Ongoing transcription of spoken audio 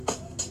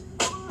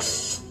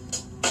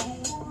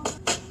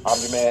I'm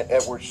your man,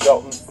 Edward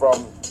Shelton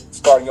from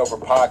Starting Over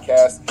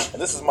Podcast,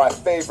 and this is my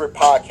favorite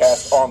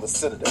podcast on the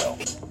Citadel.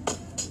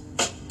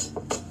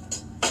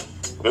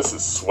 This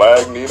is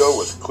Swag Nito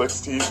with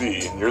Clicks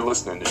TV, and you're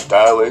listening to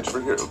Dial H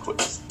for Hero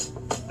Clicks.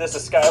 This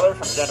is Skylar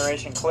from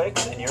Generation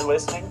Clicks, and you're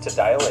listening to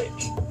Dial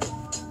H.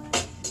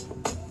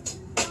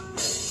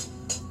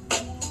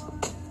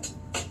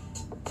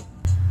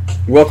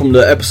 Welcome to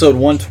episode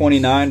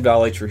 129,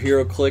 Dial H for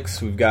Hero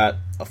Clicks. We've got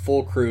a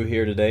full crew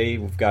here today.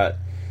 We've got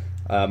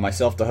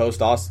myself, the host,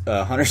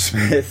 Hunter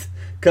Smith,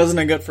 cousin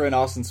and good friend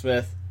Austin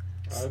Smith.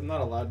 I'm not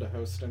allowed to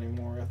host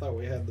anymore. I thought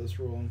we had this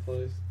rule in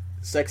place.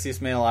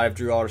 Sexiest man alive,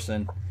 Drew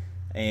Alderson.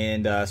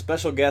 And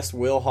special guest,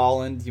 Will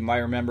Holland. You might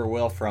remember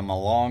Will from a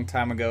long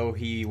time ago.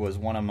 He was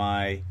one of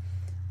my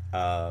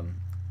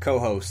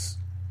co-hosts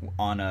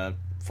on a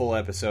full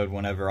episode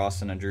whenever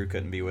Austin and Drew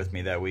couldn't be with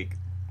me that week.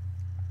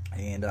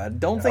 And I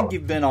don't think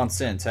you've been on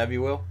since, have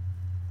you, Will?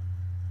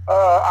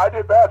 I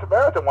did Bad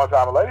Samaritan one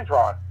time, a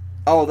Ladytron.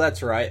 Oh,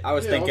 that's right. I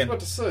was thinking. I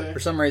was about to say. For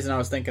some reason, I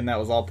was thinking that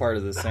was all part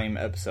of the same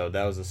episode.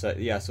 That was a set.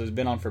 Yeah, so he's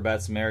been on for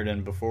Bad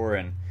Samaritan before,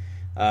 and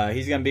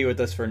he's going to be with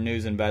us for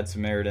news and Bad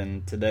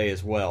Samaritan today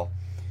as well.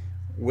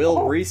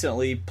 Will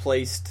recently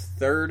placed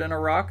third in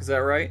Iraq. Is that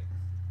right?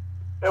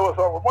 It was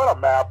a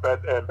map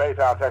in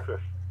Baytown,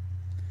 Texas.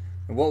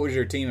 And what was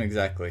your team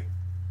exactly?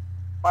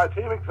 My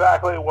team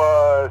exactly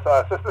was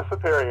Sister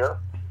Superior,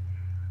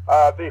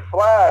 the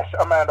Flash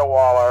Amanda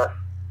Waller,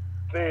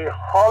 the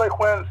Harley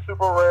Quinn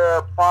Super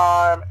Rare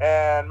Prime,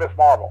 and Miss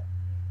Marvel,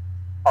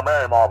 or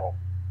Mary Marvel,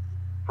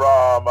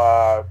 from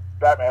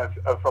Batman,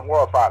 from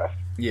World's Finest.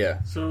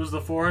 Yeah. So it was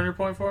the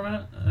 400-point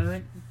format, I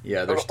think?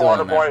 Yeah, It they're was still on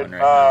that 400 one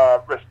right now.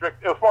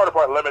 It was 400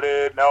 point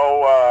limited,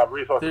 no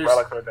resources,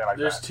 relics, or anything like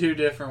There's that. two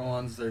different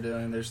ones they're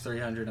doing. There's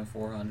 300 and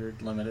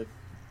 400 limited.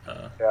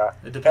 Yeah.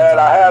 It depends And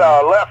on I had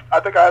the- I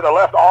think I had the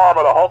left arm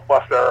of the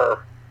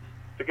Hulkbuster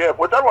to give.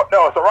 Whichever one,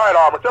 no, it's the right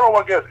arm. Whichever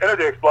one gives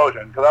energy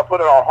explosion, because I put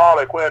it on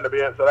Harley Quinn to be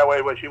it, so that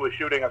way when she was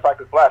shooting and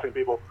psychic blasting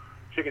people,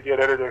 she could get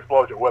energy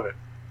explosion with it.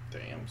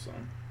 Damn,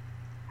 son.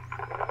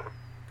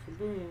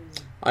 Kaboom.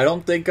 I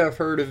don't think I've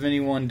heard of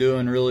anyone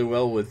doing really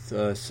well with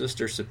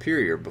Sister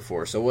Superior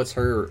before. So what's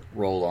her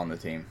role on the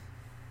team?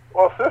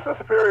 Well, Sister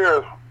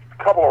Superior has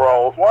a couple of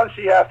roles. One,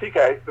 she has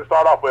TK to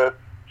start off with.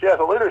 She has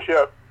a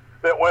leadership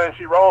that when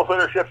she rolls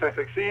leadership and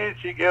succeeds,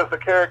 she gives the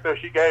character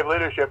she gave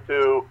leadership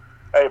to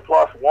a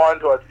 +1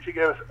 to it. She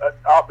gives,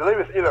 I believe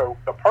it's either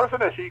the person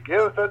that she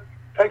gives it,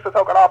 takes the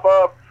token off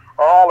of,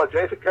 or all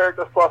adjacent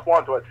characters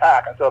 +1 to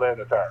attack until the end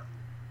of the turn.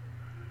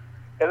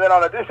 And then,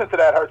 in addition to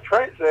that, her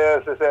trait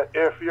says is that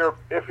if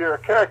your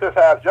characters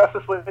have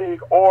Justice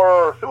League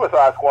or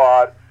Suicide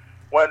Squad,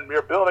 when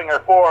you're building your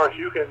force,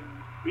 you can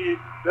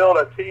build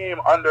a team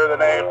under the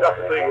name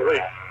Justice League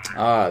Elite.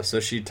 Ah, so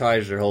she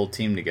ties her whole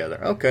team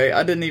together. Okay,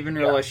 I didn't even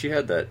realize she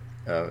had that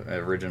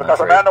original Because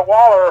trait. Amanda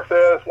Waller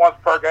says once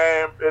per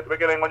game at the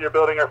beginning when you're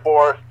building your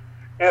force,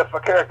 if a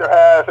character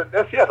has,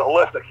 and she has a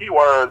list of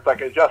keywords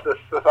like Injustice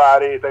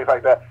Society, things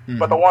like that,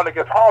 but the one that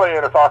gets Harley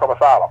in is Arkham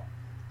Asylum.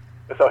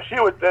 And so she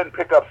would then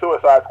pick up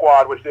Suicide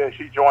Squad, which then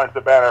she joins the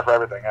banner for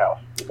everything else.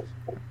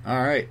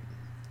 All right.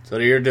 So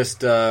you're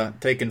just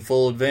taking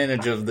full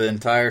advantage of the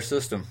entire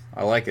system.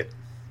 I like it.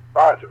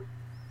 Trying to.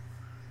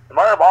 And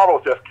Mary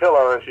Marvel's just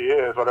killer as she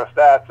is with her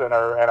stats and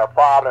her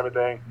prime and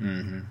everything.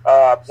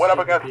 Mm-hmm. Went up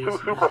against two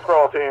Super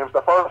Scroll teams.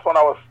 The first one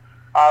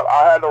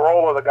I had the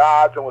roll of the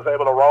gods and was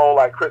able to roll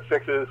like crit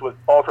sixes with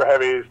ultra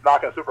heavies,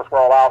 knocking Super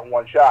Scroll out in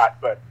one shot.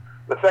 But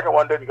the second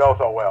one didn't go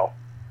so well.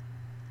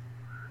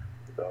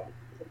 So.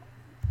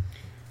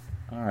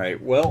 All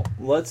right. Well,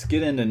 let's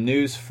get into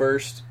news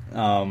first. We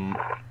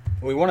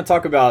want to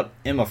talk about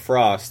Emma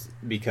Frost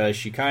because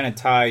she kind of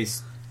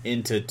ties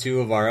into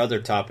two of our other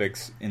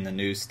topics in the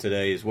news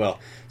today as well.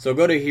 So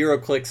go to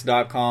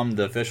HeroClix.com,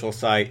 the official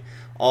site.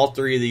 All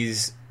three of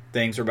these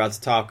things we're about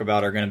to talk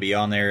about are going to be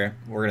on there.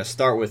 We're going to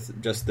start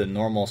with just the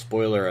normal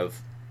spoiler of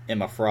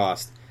Emma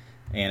Frost.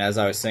 And as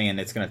I was saying,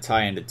 it's going to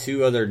tie into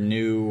two other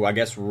new, I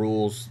guess,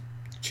 rules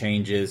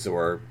changes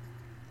or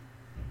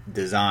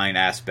design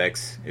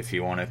aspects, if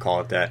you want to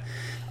call it that.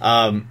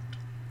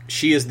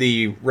 She is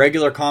the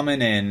regular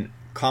common and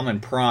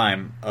common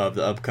prime of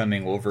the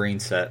upcoming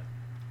Wolverine set.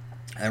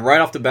 And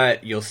right off the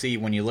bat, you'll see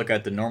when you look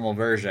at the normal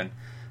version,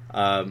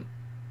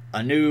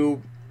 a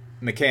new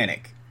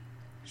mechanic.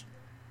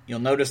 You'll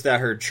notice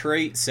that her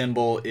trait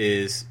symbol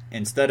is,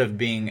 instead of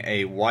being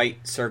a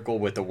white circle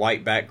with a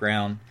white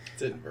background,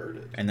 It's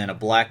inverted. and then a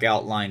black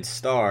outlined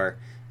star,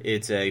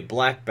 it's a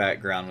black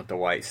background with the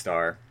white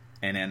star.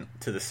 And then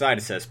to the side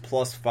it says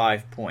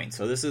 +5 points.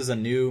 So this is a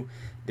new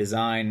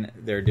design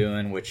they're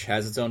doing, which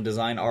has its own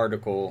design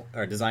article,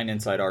 or Design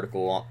Insight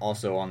article,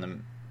 also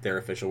on their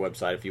official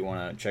website if you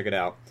want to check it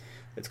out.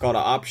 It's called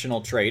an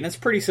optional trait, and it's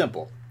pretty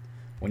simple.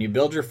 When you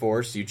build your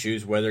force, you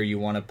choose whether you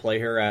want to play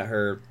her at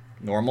her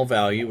normal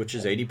value, which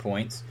is 80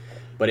 points.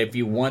 But if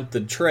you want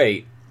the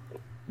trait,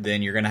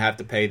 then you're going to have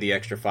to pay the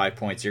extra 5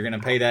 points. You're going to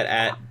pay that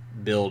at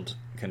build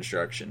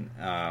construction.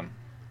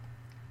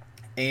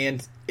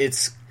 And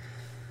it's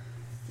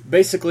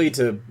basically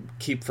to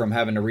keep from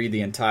having to read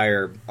the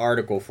entire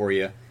article for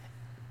you,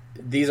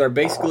 these are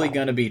basically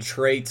going to be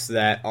traits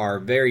that are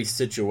very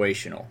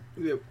situational.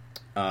 Yep.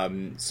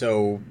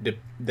 So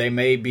they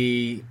may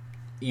be,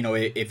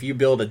 if you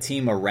build a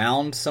team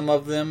around some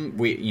of them,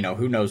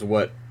 who knows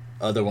what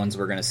other ones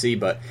we're going to see,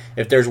 but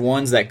if there's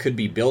ones that could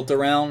be built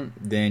around,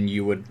 then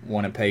you would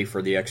want to pay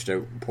for the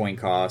extra point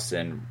costs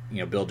and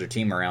build your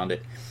team around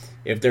it.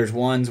 If there's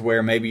ones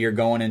where maybe you're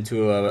going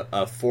into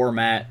a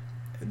format,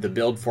 the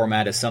build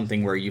format is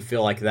something where you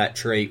feel like that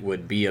trait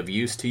would be of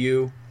use to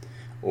you,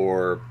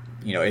 or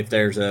if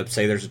there's a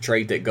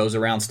trait that goes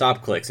around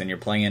stop clicks and you're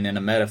playing in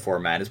a meta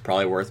format, it's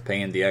probably worth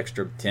paying the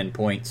extra 10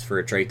 points for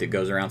a trait that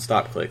goes around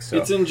stop clicks. So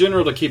it's in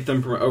general to keep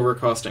them from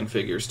overcosting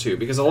figures too,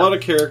 because a lot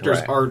of characters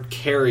are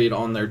carried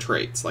on their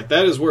traits. Like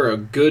that is where a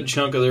good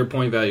chunk of their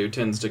point value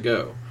tends to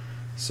go.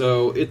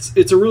 So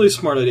it's a really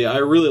smart idea. I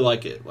really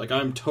like it. Like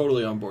I'm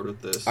totally on board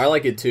with this. I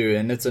like it too,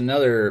 and it's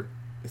another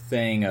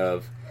thing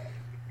of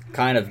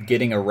kind of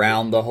getting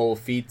around the whole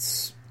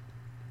feats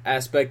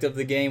aspect of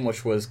the game,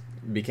 which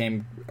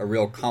became a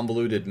real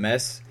convoluted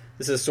mess.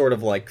 This is sort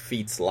of like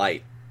Feats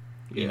Light,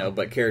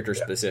 but character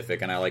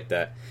specific, and I like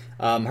that.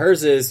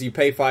 Hers is you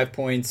pay 5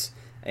 points,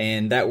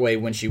 and that way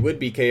when she would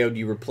be KO'd,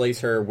 you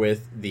replace her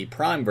with the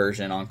Prime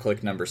version on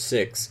click number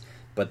 6,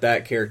 but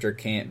that character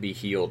can't be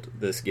healed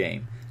this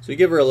game. So you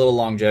give her a little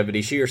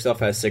longevity. She herself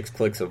has 6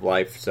 clicks of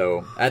life,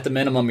 so at the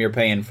minimum you're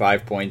paying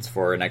 5 points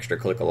for an extra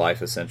click of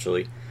life,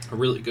 essentially. A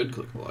really good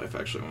click of life,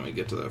 actually, when we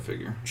get to that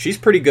figure. She's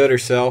pretty good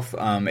herself.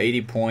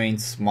 80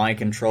 points, mind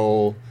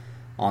control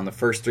on the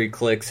first 3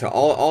 clicks.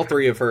 All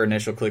 3 of her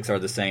initial clicks are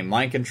the same.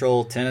 Mind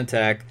control, 10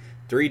 attack,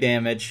 3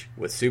 damage,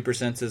 with super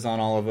senses on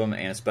all of them,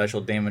 and a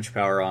special damage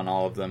power on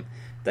all of them.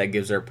 That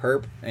gives her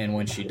perp, and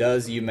when she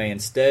does, you may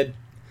instead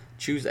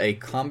choose a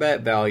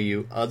combat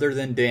value other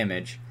than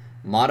damage,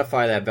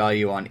 modify that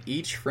value on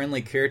each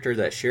friendly character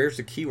that shares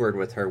a keyword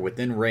with her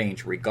within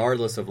range,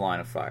 regardless of line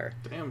of fire.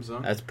 Damn,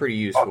 son. That's pretty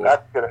useful. Oh,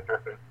 that's good,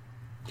 interesting.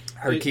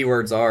 Her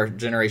keywords are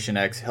Generation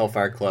X,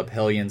 Hellfire Club,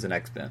 Hellions, and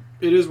X-Men.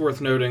 It is worth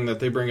noting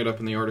that they bring it up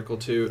in the article,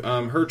 too.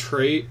 Her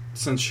trait,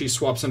 since she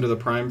swaps into the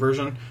Prime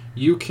version,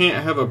 you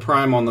can't have a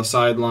Prime on the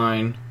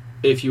sideline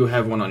if you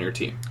have one on your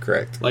team.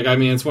 Correct.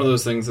 It's one of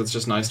those things that's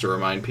just nice to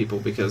remind people,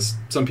 because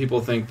some people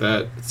think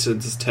that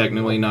it's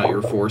technically not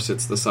your force,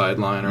 it's the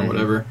sideline or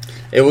whatever.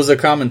 It was a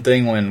common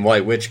thing when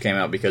White Witch came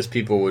out, because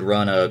people would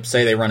run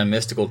a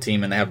mystical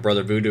team and they have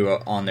Brother Voodoo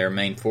on their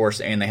main force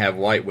and they have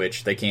White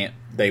Witch.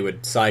 They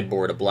would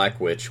sideboard a Black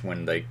Witch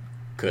when they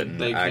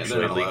couldn't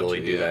actually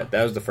legally do that.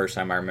 That was the first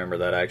time I remember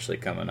that actually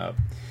coming up.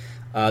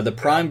 The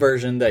Prime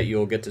version that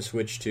you'll get to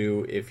switch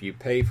to if you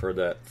pay for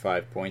that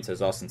 5 points,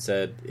 as Austin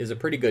said, is a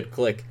pretty good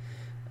click.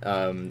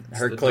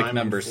 Her click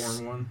number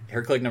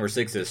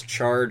 6 is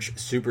Charge,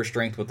 Super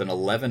Strength with an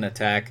 11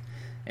 attack,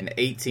 an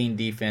 18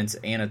 defense,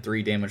 and a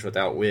 3 damage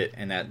without wit,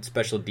 and that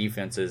special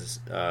defense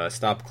is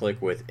Stop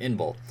Click with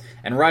Invul.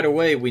 And right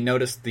away we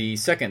noticed the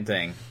second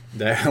thing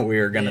that we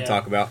are going to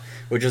talk about,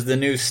 which is the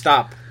new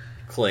Stop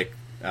Click,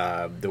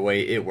 the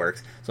way it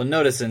works. So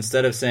notice,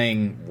 instead of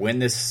saying when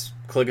this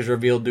click is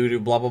revealed due to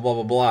blah blah blah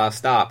blah blah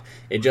stop,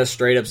 it just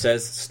straight up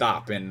says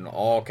stop in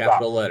all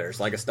capital letters,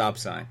 like a stop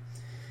sign.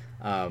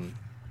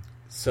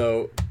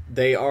 So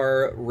they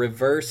are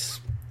reverse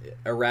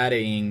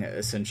errating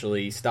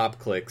essentially stop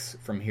clicks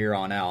from here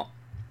on out,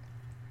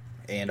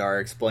 and are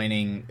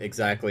explaining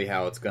exactly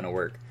how it's going to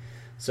work.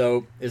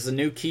 So it's a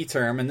new key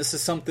term, and this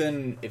is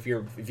something, if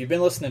you've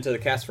been listening to the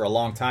cast for a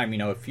long time,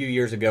 a few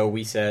years ago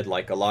we said,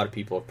 like a lot of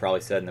people have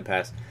probably said in the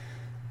past,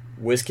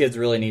 WizKids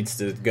really needs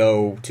to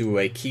go to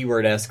a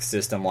keyword-esque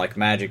system like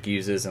Magic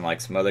uses and like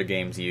some other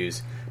games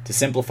use to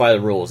simplify the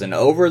rules. And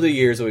over the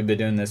years that we've been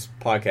doing this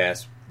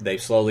podcast,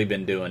 they've slowly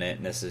been doing it,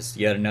 and this is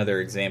yet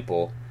another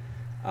example.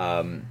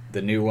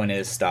 The new one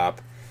is stop.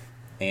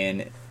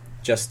 And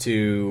just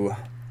to,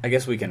 I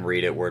guess we can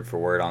read it word for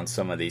word on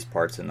some of these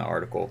parts in the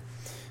article.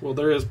 Well,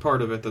 there is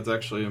part of it that's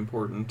actually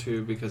important,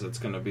 too, because it's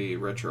going to be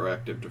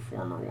retroactive to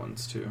former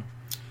ones, too.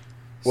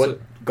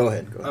 Go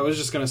ahead. I was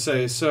just going to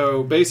say,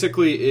 so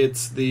basically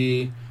it's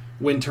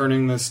when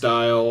turning this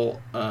dial,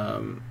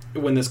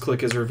 when this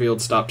click is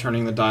revealed, stop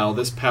turning the dial,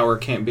 this power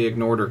can't be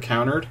ignored or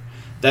countered.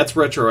 That's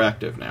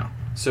retroactive now.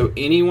 So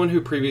anyone who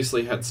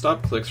previously had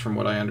stop clicks, from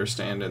what I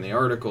understand in the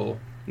article,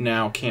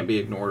 now can't be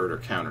ignored or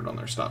countered on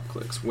their stop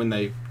clicks when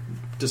they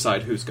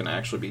decide who's going to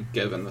actually be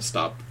given the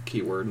stop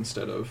keyword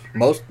instead of...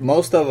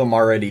 Most of them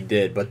already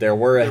did, but there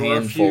were a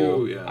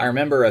handful. Few, yeah. I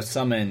remember a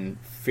summon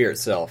Fear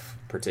Itself,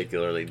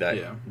 particularly,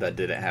 that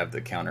didn't have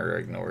the counter or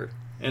ignored.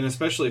 And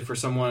especially for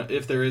someone,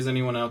 if there is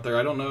anyone out there,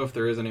 I don't know if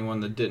there is anyone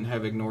that didn't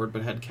have ignored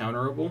but had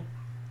counterable.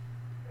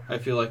 I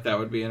feel like that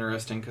would be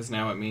interesting, because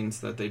now it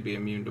means that they'd be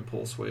immune to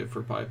Pulse Wave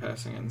for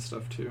bypassing and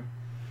stuff too.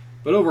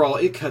 But overall,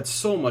 it cuts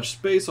so much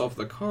space off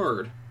the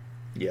card.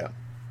 Yeah.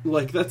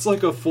 That's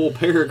like a full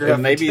paragraph.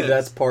 And maybe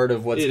that's part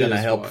of what's going to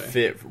help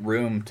fit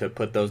room to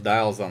put those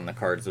dials on the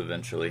cards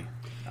eventually.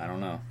 I don't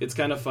know. It's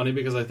kind of funny,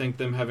 because I think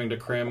them having to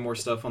cram more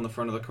stuff on the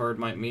front of the card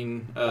might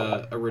mean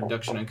a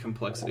reduction in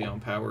complexity on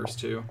powers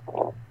too.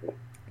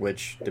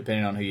 which,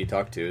 depending on who you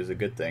talk to, is a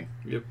good thing.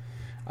 Yep.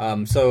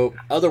 So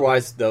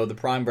otherwise, though, the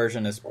Prime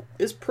version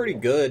is pretty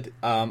good.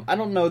 I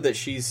don't know that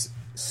she's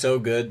so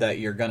good that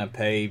you're gonna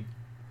pay,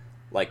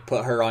 like,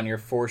 put her on your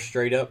force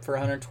straight up for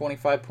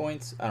 125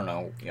 points. I don't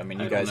know. I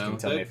mean, you guys can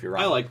tell me if you're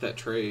wrong. I like that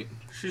trait.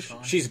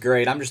 She's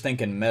great. I'm just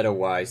thinking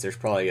meta-wise, there's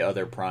probably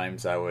other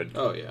Primes I would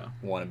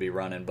want to be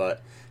running.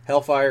 But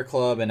Hellfire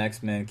Club and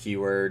X-Men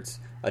keywords,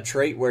 a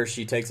trait where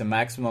she takes a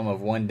maximum of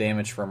 1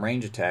 damage from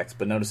range attacks,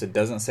 but notice it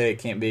doesn't say it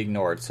can't be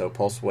ignored, so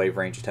Pulse Wave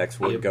range attacks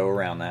would go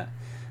around that.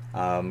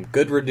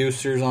 Good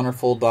reducers on her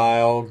full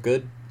dial,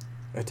 good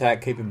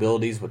attack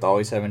capabilities with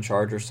always having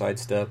charge or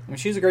sidestep. I mean,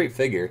 she's a great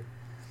figure.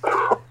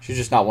 She's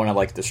just not one of,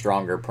 like, the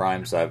stronger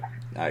Primes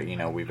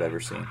we've ever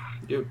seen.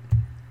 Yep.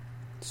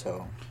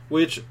 So,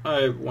 which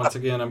once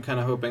again, I'm kind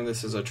of hoping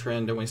this is a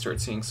trend, and we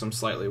start seeing some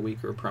slightly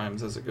weaker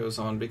Primes as it goes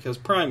on, because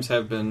Primes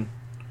have been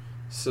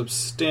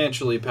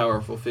substantially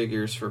powerful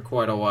figures for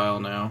quite a while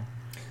now.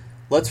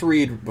 Let's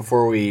read,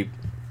 before we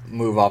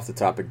move off the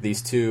topic,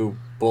 these 2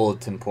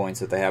 bulletin points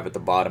that they have at the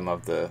bottom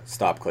of the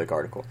Stop Click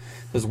article.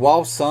 It says,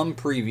 while some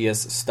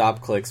previous Stop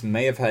Clicks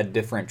may have had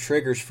different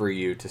triggers for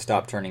you to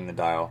stop turning the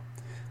dial,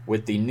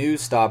 with the new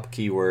Stop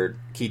key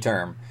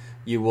term,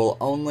 you will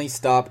only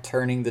stop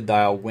turning the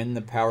dial when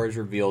the power is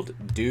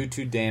revealed due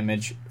to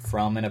damage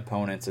from an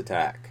opponent's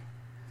attack.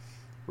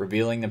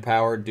 Revealing the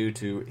power due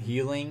to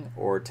healing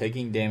or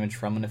taking damage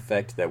from an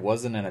effect that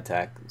wasn't an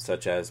attack,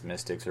 such as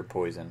Mystics or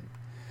Poison,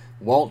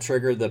 won't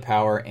trigger the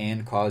power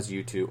and cause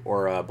you to,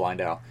 or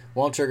Blind Owl,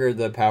 won't trigger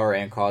the power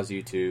and cause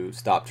you to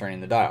stop turning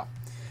the dial.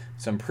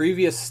 Some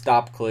previous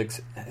Stop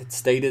Clicks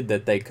stated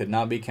that they could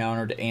not be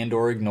countered and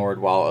or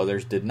ignored, while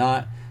others did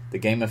not. The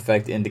game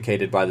effect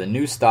indicated by the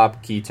new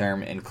Stop key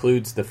term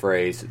includes the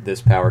phrase,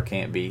 this power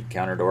can't be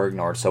countered or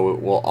ignored, so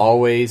it will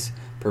always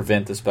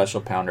prevent the special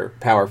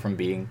power from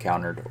being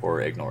countered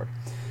or ignored.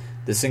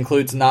 This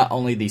includes not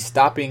only the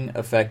stopping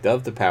effect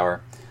of the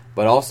power,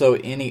 but also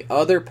any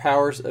other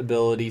powers,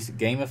 abilities,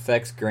 game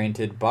effects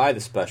granted by the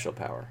special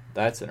power.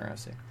 That's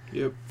interesting.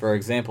 Yep. For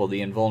example,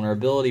 the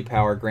invulnerability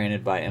power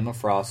granted by Emma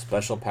Frost,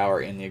 special power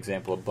in the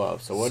example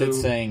above. So what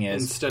it's saying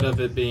is, instead of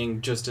it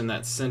being just in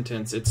that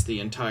sentence, it's the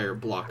entire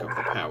block of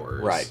the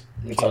powers. Right.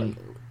 So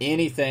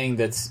anything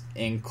that's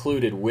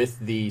included with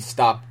the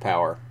stop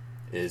power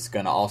is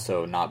going to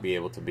also not be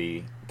able to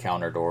be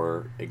countered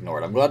or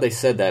ignored. I'm glad they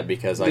said that,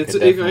 because I could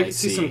definitely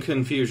see some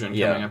confusion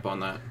coming up on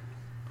that.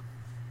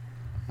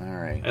 All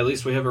right. At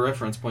least we have a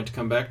reference point to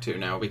come back to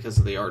now because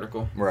of the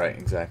article. Right,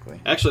 exactly.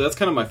 Actually, that's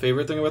kind of my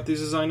favorite thing about these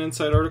Design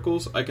Insight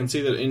articles. I can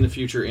see that in the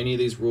future, any of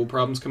these rule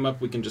problems come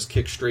up, we can just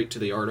kick straight to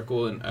the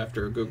article and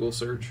after a Google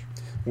search.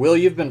 Will,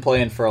 you've been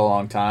playing for a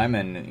long time,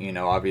 and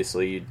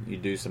obviously you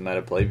do some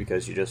meta play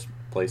because you just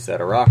play Set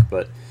a Rock.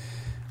 But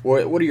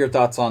what are your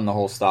thoughts on the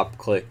whole Stop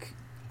Click,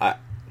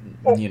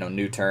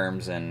 new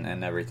terms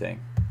and everything?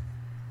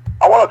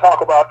 I want to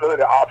talk about really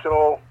the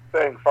optional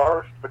thing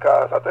first,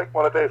 because I think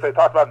one of the things they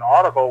talked about in the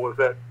article was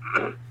that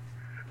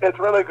it's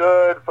really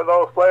good for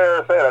those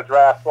players, say in a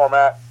draft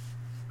format,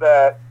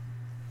 that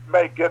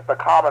may get the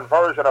common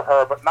version of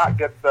her but not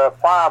get the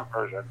Prime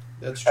version.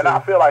 That's true. And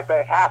I feel like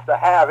they have to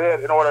have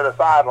it in order to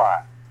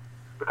sideline,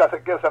 because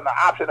it gives them the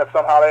option if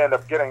somehow they end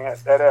up getting it.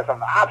 It has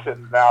some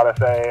options now to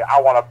say, I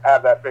want to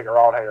have that figure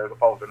on here as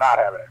opposed to not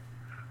having it.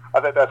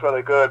 I think that's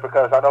really good,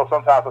 because I know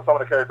sometimes with some of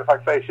the characters,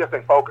 like say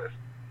Shifting Focus,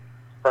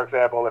 for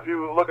example, if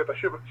you look at the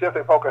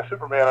Shifting Focus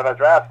Superman in a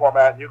draft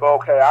format and you go,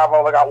 okay, I've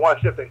only got one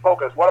Shifting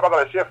Focus, what am I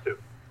going to shift to?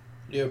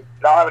 Yep.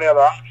 I don't have any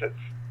other options.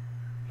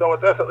 So with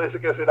this, at least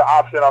it gives me the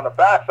option on the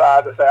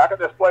backside to say, I can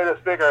just play this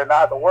figure and not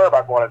have to worry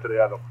about going into the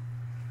other one.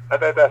 I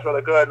think that's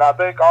really good. And I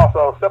think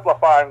also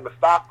simplifying the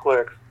Stop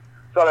Clicks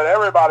so that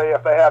everybody,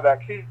 if they have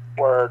that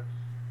keyword,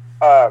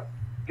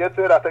 gets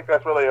it. I think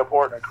that's really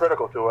important and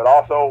critical to it.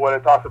 Also, when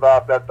it talks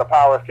about that the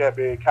powers can't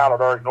be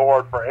countered or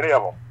ignored for any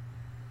of them,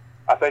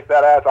 I think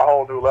that adds a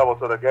whole new level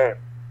to the game.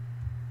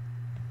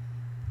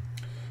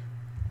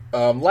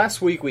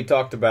 Last week we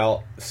talked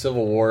about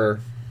Civil War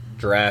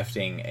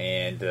drafting,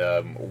 and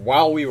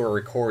while we were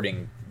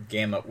recording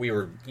Gamma,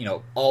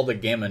 all the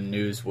Gamma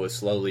news was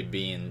slowly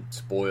being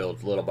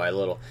spoiled little by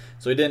little.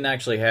 So we didn't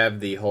actually have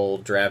the whole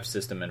draft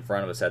system in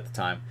front of us at the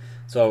time.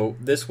 So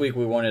this week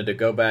we wanted to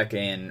go back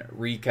and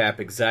recap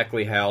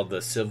exactly how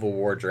the Civil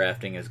War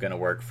drafting is going to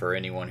work for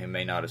anyone who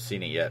may not have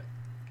seen it yet.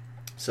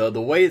 So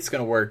the way it's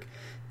going to work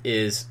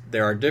is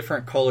there are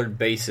different colored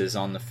bases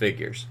on the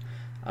figures.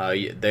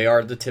 They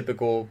are the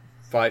typical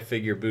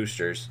 5-figure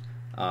boosters,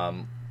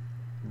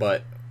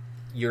 but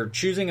you're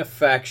choosing a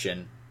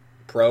faction,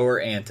 pro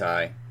or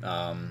anti.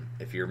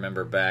 If you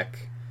remember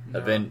back,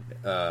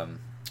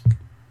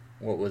 what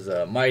was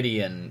Mighty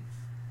and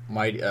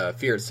Mighty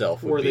Fear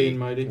itself would Worthy be and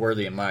Mighty.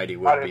 Worthy and Mighty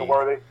would Mighty be and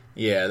Worthy.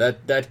 Yeah,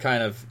 that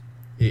kind of,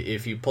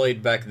 if you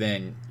played back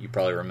then, you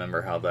probably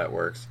remember how that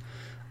works.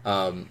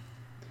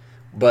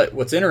 But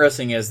what's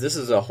interesting is this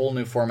is a whole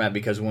new format,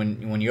 because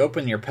when you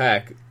open your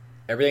pack,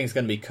 everything's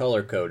going to be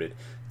color-coded.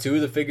 2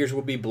 of the figures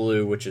will be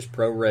blue, which is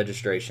pro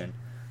registration.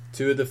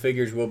 2 of the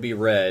figures will be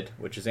red,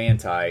 which is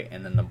anti,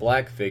 and then the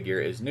black figure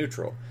is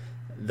neutral.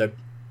 The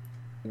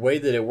way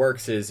that it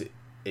works is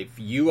if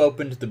you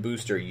opened the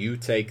booster, you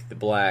take the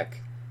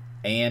black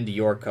and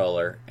your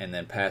color and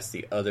then pass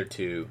the other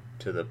 2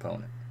 to the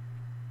opponent.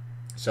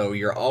 So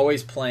you're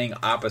always playing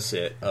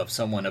opposite of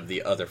someone of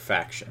the other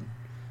faction,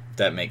 if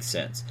that makes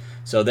sense.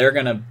 So they're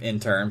going to, in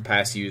turn,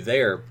 pass you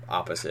their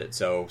opposite.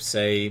 So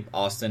say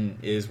Austin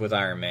is with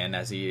Iron Man,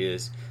 as he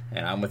is,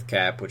 and I'm with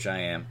Cap, which I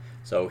am.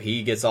 So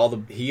he gets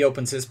he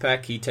opens his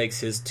pack, he takes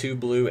his 2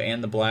 blue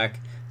and the black,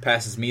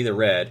 passes me the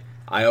red.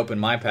 I open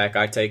my pack,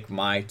 I take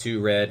my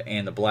 2 red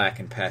and the black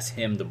and pass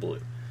him the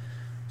blue.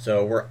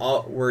 So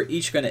we're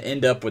each going to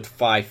end up with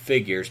 5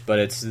 figures, but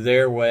it's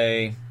their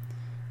way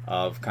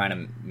of kind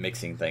of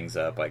mixing things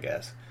up, I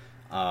guess.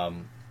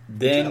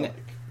 Then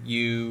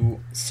you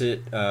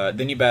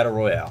battle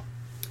royale.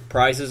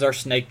 Prizes are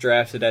snake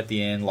drafted at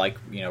the end, like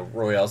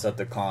royales at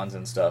the cons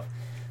and stuff,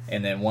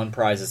 and then 1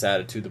 prize is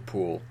added to the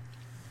pool.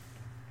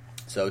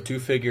 So 2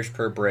 figures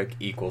per brick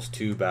equals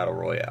 2 battle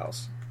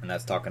royales, and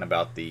that's talking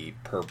about the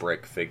per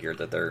brick figure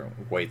that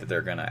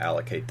they're going to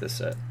allocate this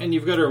set. And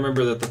you've got to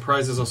remember that the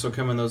prizes also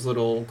come in those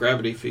little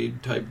gravity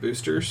feed type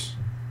boosters,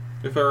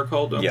 if I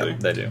recall, don't they? Yeah,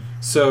 they do.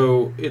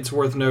 So it's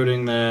worth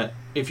noting that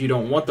if you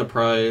don't want the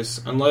prize,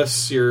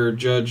 unless your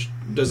judge,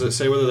 does it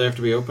say whether they have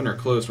to be open or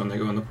closed when they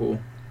go in the pool?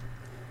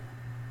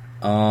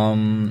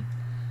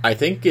 I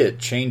think it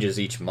changes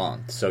each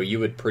month, so you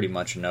would pretty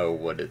much know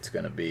what it's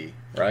going to be,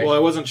 right? Well, I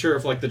wasn't sure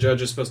if the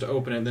judge is supposed to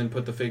open it and then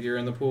put the figure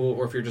in the pool,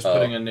 or if you're just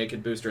putting a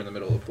naked booster in the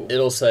middle of the pool.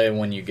 It'll say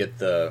when you get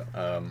the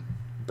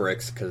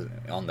bricks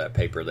on that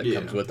paper that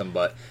comes with them,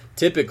 but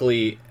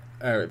typically,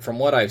 from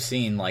what I've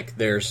seen,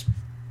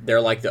 they're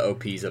like the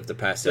OPs of the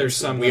past. There's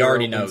some we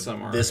already know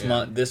this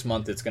month. This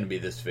month it's going to be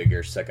this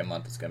figure. Second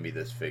month it's going to be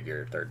this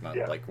figure. Third month,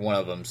 one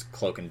of them's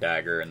Cloak and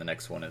Dagger, and the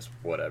next one is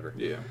whatever.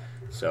 Yeah.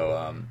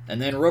 So,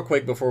 and then real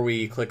quick before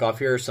we click off,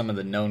 here are some of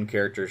the known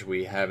characters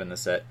we have in the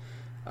set.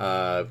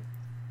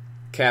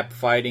 Cap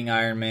fighting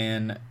Iron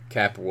Man.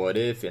 Cap What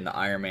If in the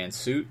Iron Man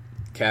suit.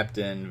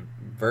 Captain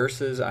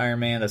versus Iron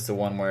Man. That's the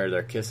one where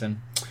they're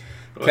kissing.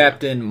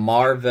 Captain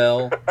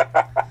Marvel.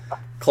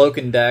 Cloak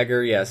and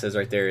Dagger, it says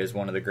right there, is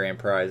one of the grand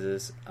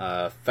prizes.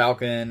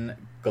 Falcon,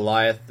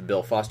 Goliath, the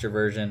Bill Foster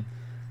version.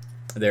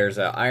 There's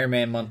an Iron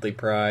Man monthly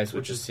prize,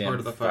 which is part him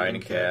of the fighting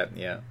Cap.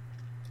 Yeah.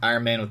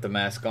 Iron Man with the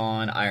mask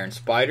on. Iron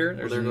Spider.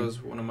 There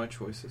goes one of my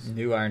choices.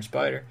 New Iron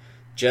Spider.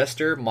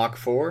 Jester, Mach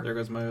 4. There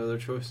goes my other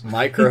choice.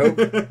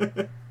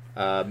 Microbe.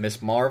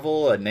 Miss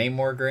Marvel, a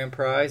Namor grand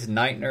prize.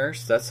 Night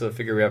Nurse, that's a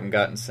figure we haven't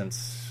gotten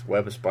since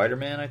Web of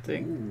Spider-Man, I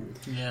think. Ooh.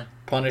 Yeah.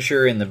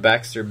 Punisher in the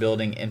Baxter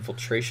Building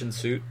infiltration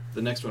suit.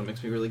 The next one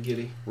makes me really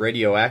giddy.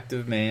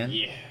 Radioactive Man.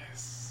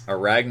 Yes. A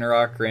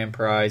Ragnarok grand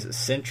prize.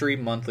 Sentry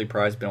monthly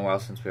prize. Been a while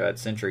since we had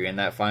Sentry, and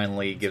that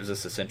finally gives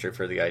us a Sentry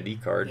for the ID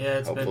card. Yeah,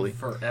 it's hopefully. been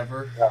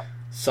forever. Yeah.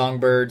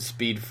 Songbird,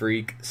 Speed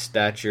Freak,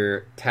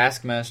 Stature,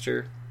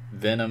 Taskmaster,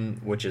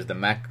 Venom, which is the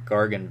Mac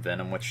Gargan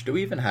Venom. Which, do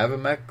we even have a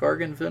Mac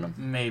Gargan Venom?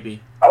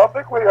 Maybe. I don't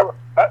think we have.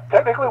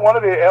 Technically, one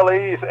of the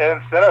LEs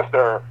in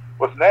Sinister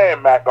was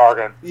named Mac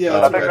Gargan. Yeah,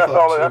 I think that's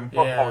all that's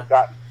what we've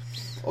gotten.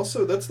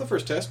 Also, that's the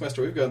first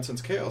Taskmaster we've gotten since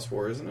Chaos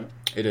War, isn't it?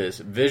 It is.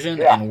 Vision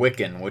and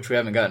Wiccan, which we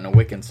haven't gotten a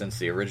Wiccan since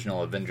the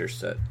original Avengers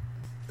set.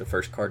 The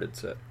first carded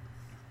set.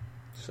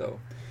 So,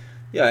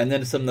 yeah, and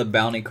then some of the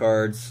bounty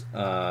cards.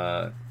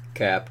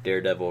 Cap,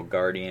 Daredevil,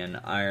 Guardian,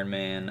 Iron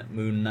Man,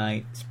 Moon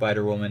Knight,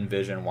 Spider-Woman,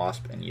 Vision,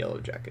 Wasp, and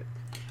Yellow Jacket.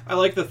 I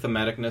like the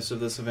thematicness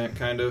of this event,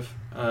 kind of.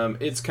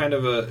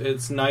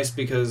 It's nice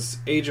because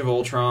Age of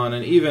Ultron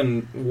and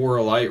even War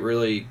of Light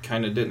really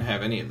kind of didn't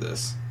have any of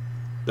this.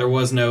 There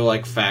was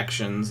no,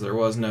 factions. There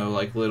was no,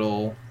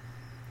 little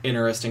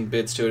interesting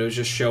bits to it. It was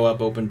just show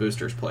up, open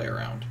boosters, play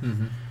around.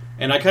 Mm-hmm.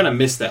 And I kind of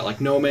missed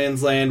that. No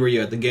Man's Land, where you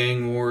had the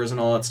gang wars and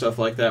all that stuff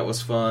like that,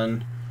 was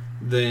fun.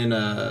 Then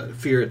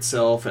Fear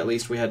itself, at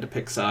least we had to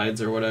pick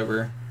sides or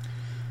whatever.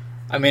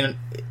 I mean,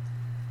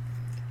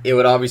 it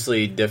would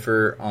obviously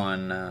differ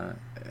on,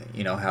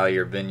 how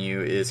your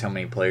venue is, how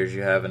many players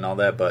you have and all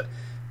that, but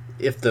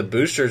if the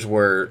boosters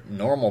were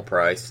normal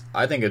price,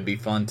 I think it'd be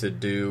fun to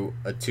do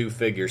a 2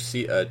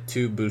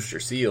 booster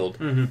sealed.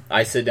 Mm-hmm.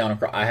 I sit down,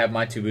 I have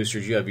my 2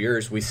 boosters, you have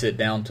yours, we sit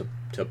down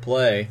to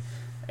play,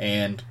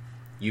 and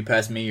you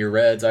pass me your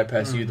reds, I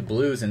pass you the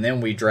blues, and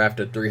then we draft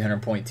a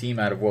 300-point team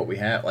out of what we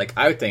have.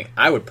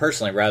 I would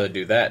personally rather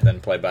do that than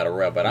play Battle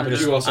Royale. But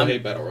you also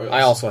hate Battle Royals.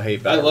 I also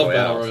hate Battle Royale. I love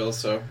Battle Royals,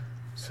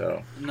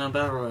 so. No,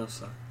 Battle Royals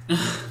suck.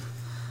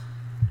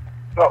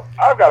 So,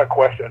 I've got a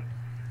question.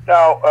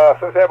 Now,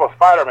 for example,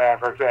 Spider-Man,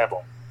 for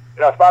example.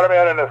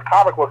 Spider-Man in his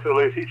comic books, at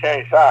least, he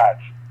changed sides.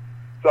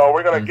 So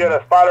we're going to get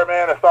a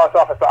Spider-Man that starts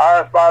off as the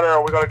Iron Spider,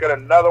 or we're going to get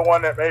another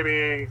one that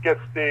maybe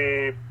gets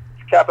the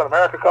Captain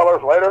America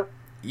colors later?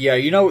 Yeah,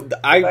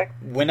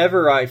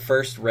 whenever I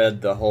first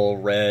read the whole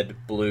red,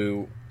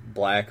 blue,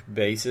 black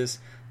bases,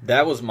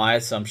 that was my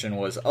assumption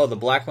was, the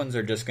black ones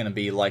are just going to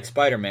be like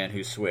Spider-Man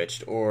who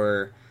switched,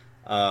 or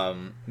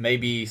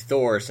Maybe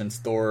Thor, since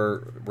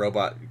Thor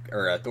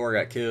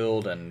got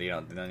killed, and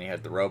then you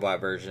had the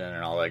robot version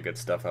and all that good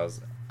stuff.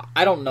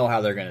 I don't know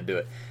how they're going to do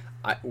it.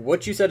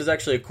 What you said is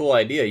actually a cool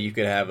idea. You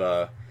could have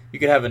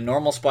a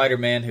normal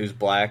Spider-Man who's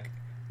black.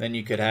 Then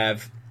you could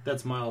have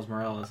That's Miles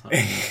Morales. Huh?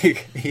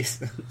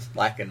 he's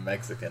black and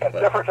Mexican. But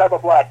Different type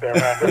of black there,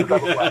 man. Different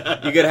type of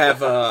black. you could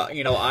have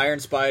Iron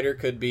Spider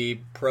could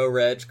be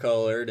pro-reg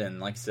colored, and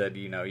like I said,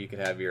 you could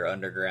have your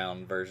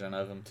underground version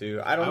of him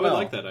too. I would know.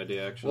 like that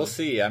idea, actually. We'll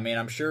see. I mean,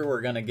 I'm sure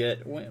we're gonna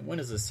get. When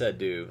is this set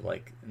due?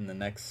 Like in the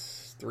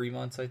next 3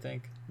 months, I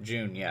think.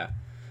 June, yeah.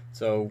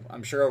 So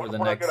I'm sure over the I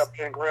want next. to get up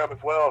Ben Grimm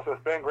as well, since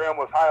Ben Grimm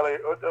was highly.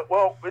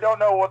 Well, we don't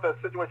know what the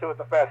situation with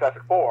the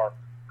Fantastic Four,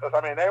 because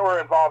I mean they were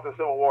involved in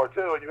Civil War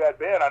too, and you had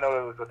Ben. I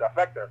know it was a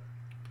defector,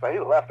 so he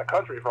left the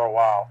country for a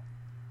while.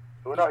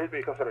 So we know he'd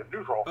be considered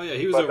neutral. Oh yeah,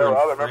 he was but there were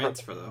over other in France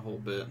members, for the whole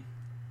bit.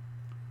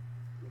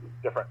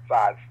 different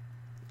sides.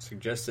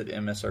 Suggested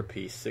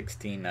MSRP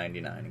 $16.99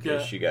 in Yeah.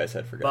 case you guys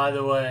had By forgotten.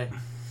 the way,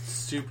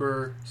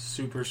 super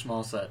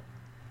small set.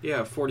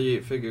 Yeah,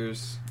 48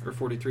 figures or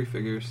 43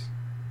 figures,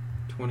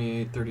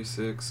 28,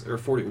 36, or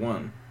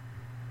 41.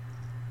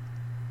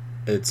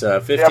 It's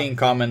 15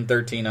 common,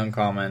 13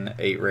 uncommon,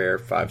 8 rare,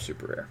 5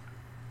 super rare.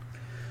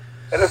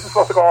 And this is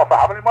supposed to go on for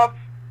how many months?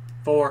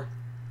 4.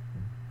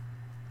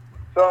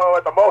 So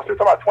at the most, you're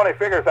talking about 20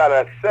 figures out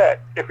of that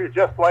set. If you're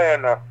just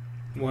playing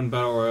One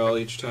battle royale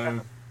each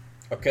time.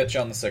 I'll catch you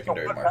on the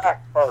secondary one market.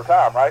 pack per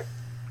time, right?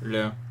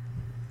 Yeah.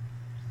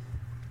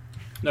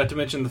 Not to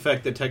mention the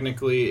fact that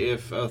technically,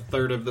 if a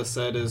third of the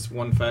set is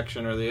one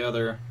faction or the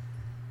other,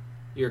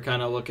 you're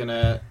kind of looking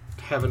at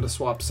having to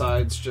swap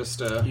sides just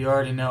to. You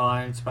already know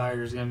Iron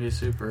Spider is going to be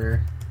super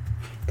rare.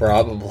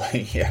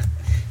 Probably, yeah.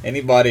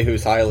 Anybody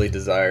who's highly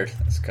desired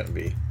is going to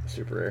be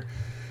super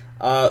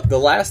rare. The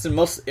last and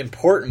most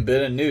important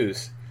bit of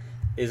news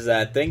is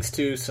that thanks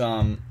to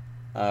some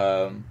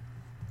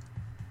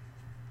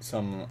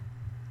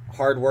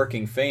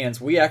hardworking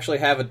fans, we actually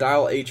have a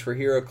Dial H for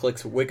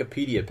HeroClix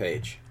Wikipedia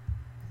page.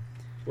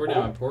 We're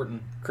now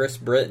important. Chris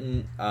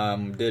Britton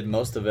did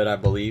most of it, I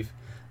believe.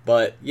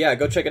 But yeah,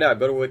 go check it out.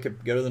 Go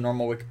to the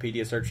normal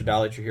Wikipedia, search for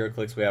Dial H for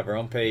HeroClix. We have our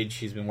own page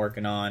he's been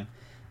working on.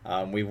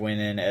 We went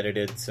in,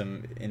 edited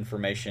some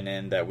information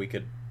in that we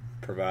could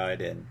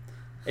provide, and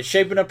it's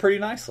shaping up pretty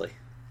nicely.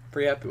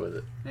 Pretty happy with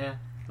it. Yeah,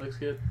 looks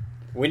good.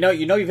 We know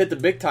you've hit the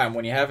big time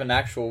when you have an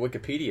actual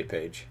Wikipedia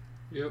page.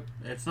 Yep.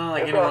 It's not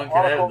like Is there anyone an could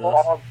edit article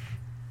this. on-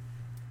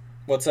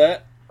 What's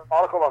that? an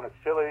article on the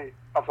Chile?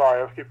 I'm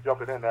sorry, I keep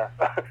jumping in there.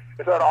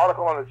 Is there an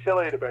article on the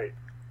Chile debate?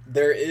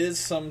 There is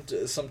some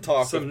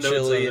talk Some of notes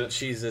chili of and it.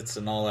 Cheez-Its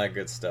and all that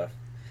good stuff.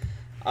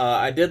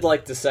 I did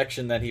like the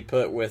section that he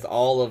put with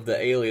all of the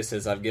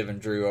aliases I've given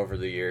Drew over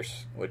the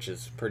years, which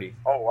is pretty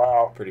Oh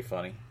wow!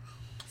 funny.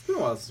 It's been a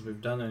while since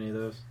we've done any of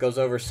those. Goes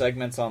over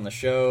segments on the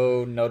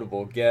show,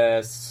 notable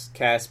guests,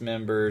 cast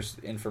members,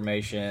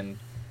 information.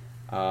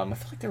 I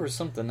feel like there was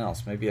something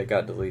else. Maybe it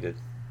got deleted.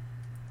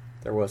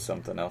 There was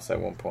something else at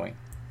one point.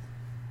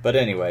 But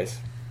anyways,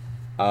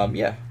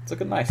 yeah, it's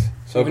looking nice.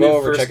 So when go it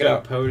over, first check it got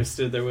out.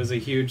 posted, there was a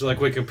huge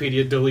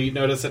Wikipedia delete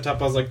notice at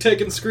top. I was like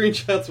taking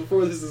screenshots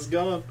before this is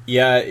gone.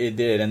 Yeah, it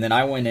did. And then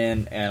I went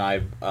in and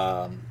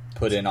I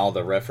put in all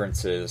the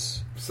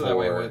references So that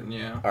way it for wouldn't,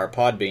 yeah. our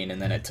Podbean, and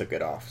then it took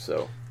it off.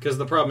 So Because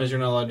the problem is you're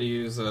not allowed to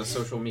use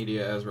social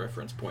media as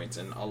reference points,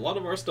 and a lot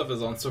of our stuff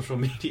is on social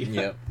media.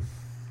 yep.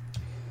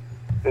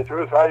 Did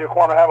Drew's Value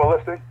Corner have a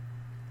listing?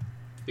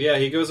 Yeah,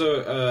 he goes.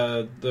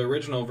 The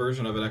original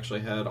version of it actually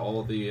had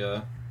all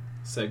the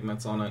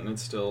segments on it, and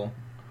it's still.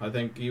 I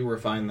think you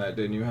refined that,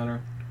 didn't you,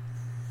 Hunter?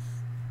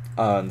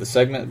 The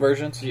segment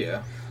versions.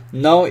 Yeah.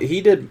 No,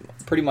 he did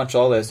pretty much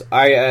all this.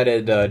 I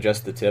added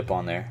just the tip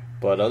on there,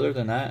 but other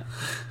than that,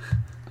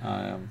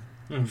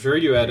 I'm sure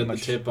you added the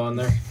much. tip on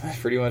there. I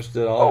pretty much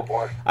did Oh all.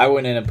 boy! I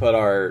went in and put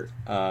our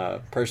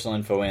personal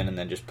info in, and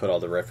then just put all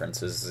the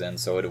references in,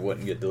 so it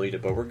wouldn't get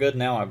deleted. But we're good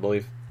now, I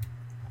believe.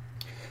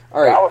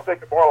 All I right. was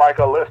thinking more like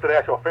a list of the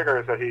actual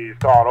figures that he's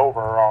gone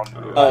over on.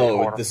 Drew's Value Oh,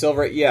 Corner. the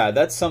silver. Yeah,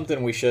 that's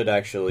something we should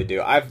actually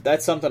do.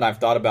 That's something I've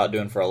thought about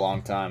doing for a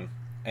long time,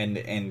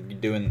 and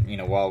doing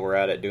while we're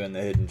at it, doing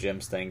the hidden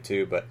gems thing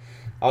too. But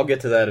I'll get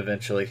to that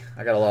eventually.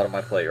 I got a lot on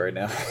my plate right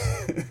now.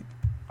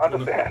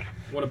 Understand?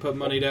 Want to put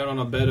money down on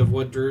a bet of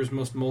what Drew's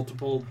most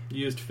multiple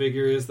used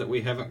figure is that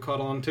we haven't caught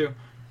on to?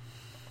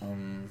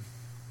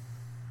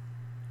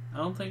 I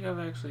don't think I've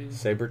actually.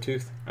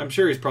 Sabretooth. I'm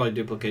sure he's probably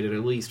duplicated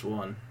at least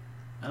one.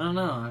 I don't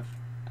know.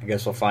 I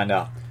guess we'll find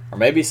out. Or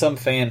maybe some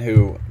fan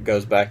who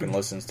goes back and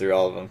listens through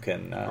all of them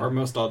can. Our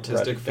most write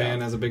autistic it fan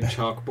down. has a big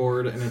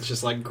chalkboard, and it's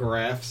just like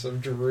graphs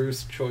of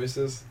Drew's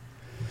choices.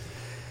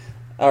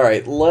 All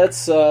right,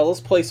 let's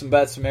play some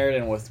Bad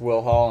Samaritan with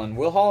Will Holland.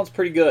 Will Holland's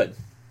pretty good.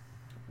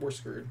 We're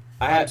screwed.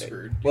 I'm I'm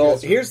screwed. You Well,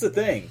 guys are- here's the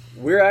thing: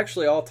 we're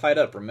actually all tied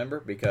up. Remember,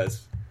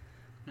 because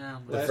Yeah,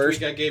 the Last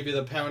first- week I gave you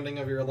the pounding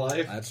of your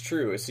life. that's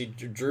true. See,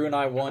 Drew and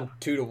I won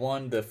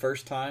 2-1 the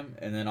first time,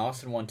 and then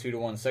Austin won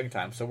 2-1 the second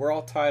time. So we're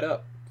all tied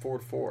up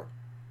 4-4,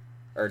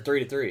 or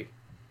 3-3.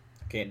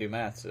 Can't do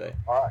math today.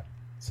 All right.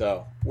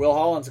 So, Will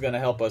Holland's going to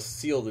help us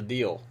seal the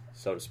deal,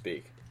 so to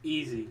speak.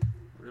 Easy.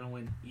 We're gonna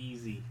win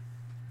easy.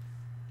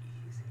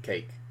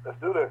 Cake. Let's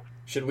do this.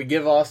 Should we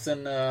give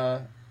Austin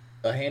a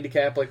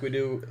handicap like we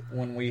do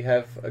when we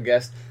have a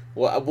guest?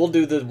 Well, we'll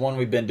do the one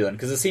we've been doing,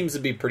 because it seems to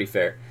be pretty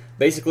fair.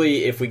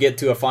 Basically, if we get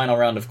to a final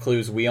round of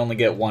clues, we only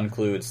get 1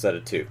 clue instead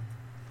of 2.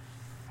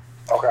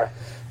 Okay.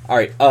 All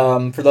right,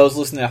 for those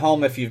listening at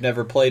home, if you've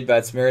never played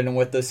Bad Samaritan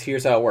with us,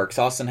 here's how it works.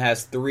 Austin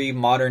has 3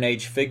 modern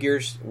age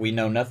figures. We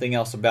know nothing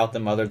else about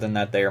them other than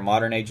that they are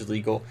modern age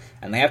legal,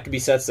 and they have to be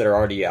sets that are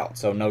already out,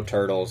 so no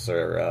Turtles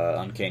or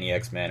Uncanny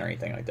X-Men or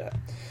anything like that.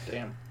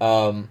 Damn.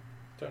 Um,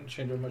 Don't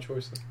change up my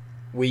choices.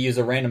 we use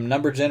a random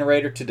number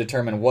generator to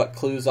determine what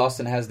clues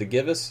Austin has to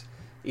give us.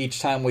 Each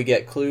time we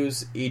get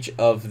clues, each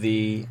of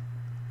the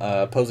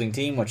opposing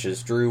team, which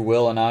is Drew,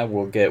 Will, and I,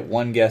 will get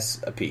 1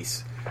 guess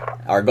apiece.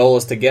 Our goal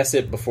is to guess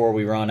it before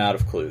we run out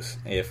of clues.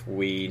 If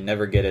we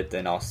never get it,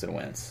 then Austin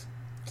wins.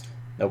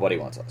 Nobody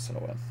wants Austin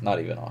to win, not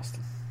even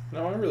Austin.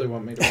 No, I really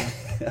want me to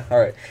win. All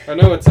right, I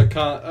know it's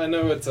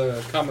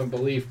a common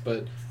belief,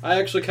 but I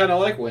actually kind of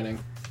like winning.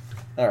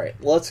 all right.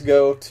 Let's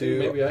go to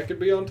Maybe I could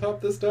be on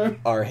top this time.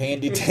 our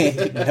handy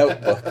dandy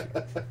notebook.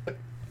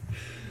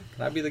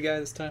 Can I be the guy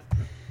this time?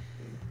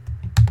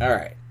 All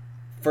right.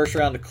 First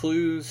round of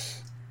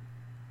clues: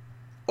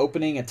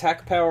 opening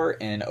attack power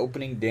and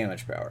opening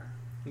damage power.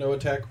 No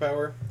attack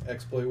power,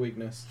 exploit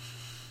weakness.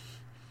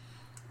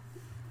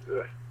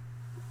 Ugh.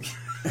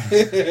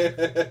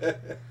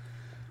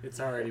 It's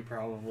already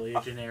probably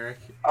a generic.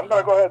 I'm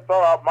going to go ahead and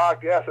throw out my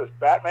guess as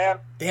Batman.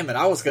 Damn it!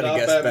 I was gonna Not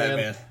guess Batman.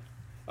 Batman.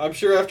 I'm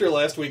sure after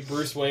last week,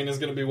 Bruce Wayne is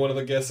going to be one of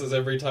the guesses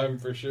every time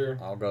for sure.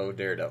 I'll go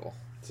Daredevil.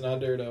 It's not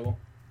Daredevil.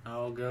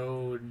 I'll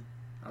go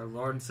our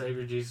Lord and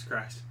Savior Jesus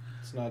Christ.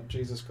 It's not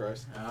Jesus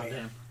Christ. Oh,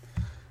 damn.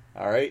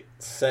 All right,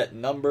 set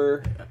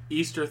number,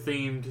 Easter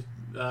themed.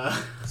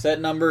 set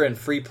number, and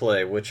free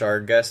play, which our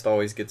guest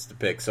always gets to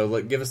pick.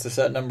 So give us the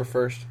set number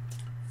first.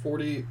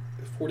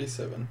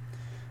 47.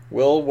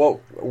 Will,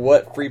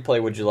 what free play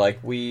would you like?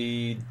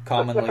 We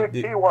commonly Specific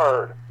do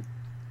keyword.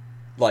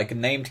 like a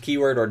named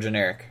keyword or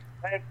generic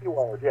Named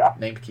keyword, yeah.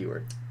 named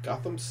keyword.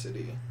 Gotham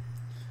City.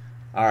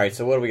 All right,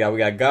 so what do we got? We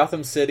got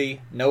Gotham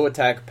City, no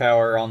attack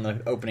power on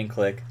the opening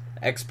click,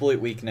 exploit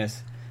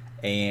weakness,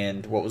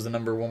 and what was the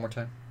number one more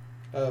time?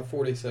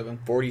 47.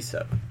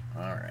 47.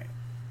 All right.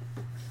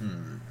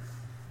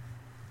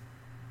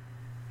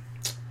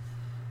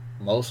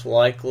 Most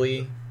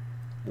likely,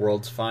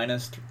 world's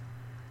finest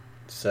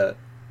set,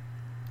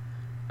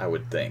 I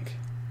would think.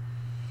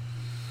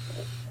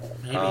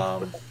 Maybe.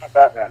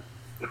 Batman.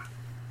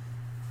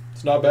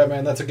 It's not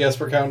Batman. That's a guess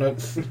for count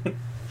it.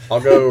 I'll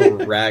go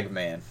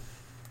Ragman.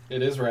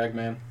 It is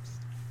Ragman.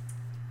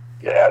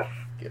 Yes.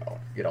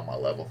 Get on my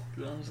level.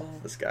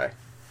 This guy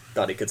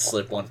thought he could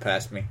slip one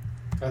past me.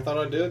 I thought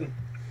I did.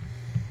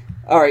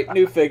 All right,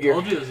 new figure.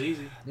 Told you it was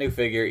easy. New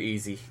figure,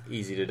 easy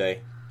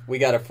today. We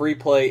got a free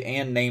play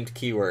and named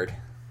keyword.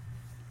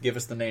 Give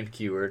us the named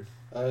keyword.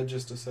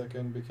 Just a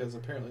second, because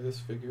apparently this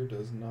figure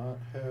does not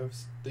have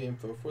the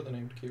info for the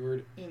named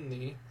keyword in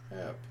the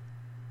app.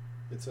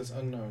 It says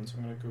unknown, so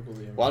I'm going to Google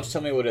the image. Why don't you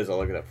tell me what it is? I'll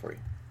look it up for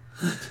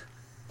you.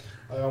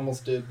 I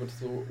almost did,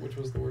 which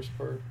was the worst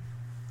part.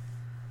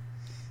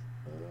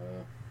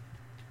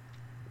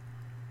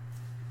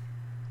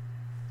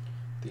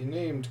 The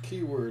named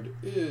keyword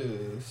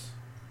is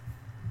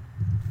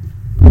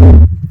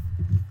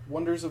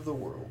Wonders of the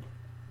World.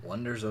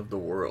 Wonders of the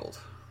World.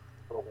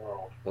 For the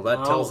world. Well, that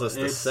Well, tells us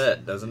the it's-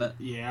 set, doesn't it?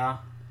 Yeah.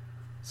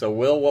 So,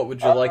 Will, what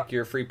would you like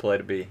your free play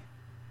to be?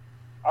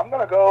 I'm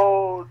going to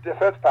go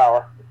defense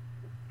power.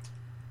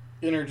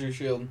 Energy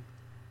Shield.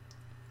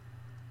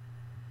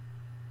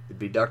 It'd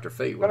be Dr.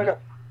 Fate, I'm going wouldn't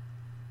to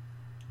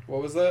it?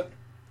 What was that?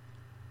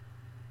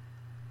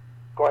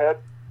 go ahead.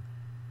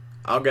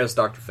 I'll guess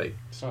Dr. Fate.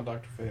 It's not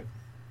Dr. Fate.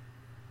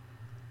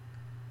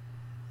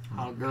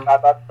 I'll go.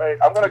 Not that fate.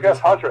 I'm going to guess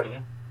Huntress.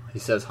 He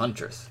says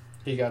Huntress.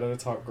 He got it.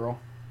 It's Hot Girl.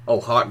 Oh,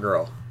 Hot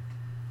Girl.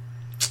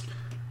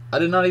 I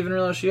did not even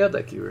realize she had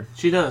that keyword.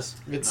 She does.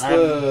 It's I'm-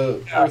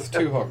 the Earth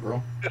 2 Hot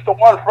Girl. It's the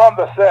one from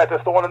the set.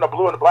 It's the one in the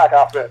blue and the black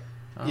outfit.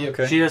 Oh, Yep.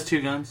 okay. She has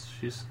 2 guns.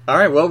 She's All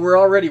right, well, we're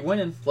already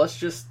winning. Let's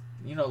just,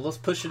 let's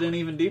push it in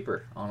even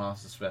deeper on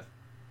Austin Smith.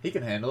 He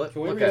can handle it.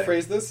 Can we Look at him.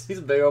 rephrase this? He's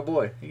a big old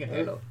boy. He can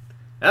handle it.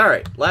 All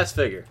right, last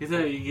figure. You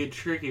thought you could get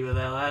tricky with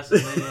that last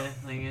one.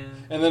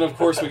 And then, of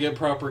course, we get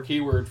proper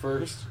keyword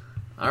first.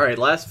 All right,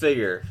 last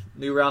figure.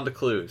 New round of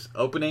clues.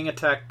 Opening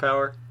attack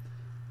power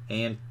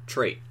and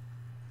trait.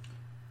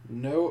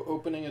 No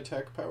opening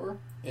attack power.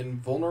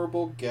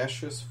 Invulnerable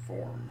gaseous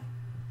form.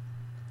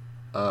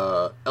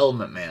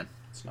 Element Man.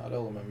 It's not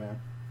Element Man.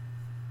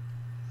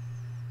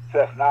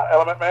 That's not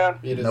Element Man.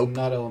 It is Nope.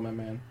 not Element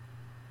Man.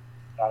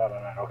 Not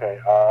Element Man. Okay.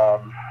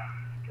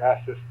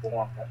 Gaseous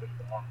form.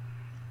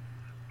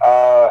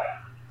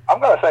 I'm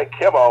going to say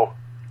Kimmo.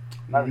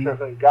 Not sure if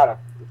they got a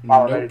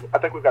power Nope. name. I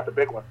think we've got the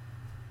big one.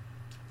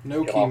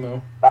 No Kimmo.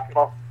 chemo. Not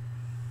Kimmo?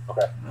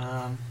 Okay.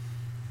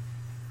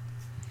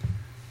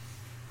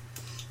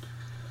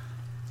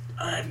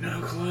 I have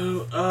no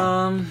clue.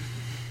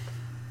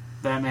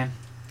 Batman.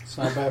 It's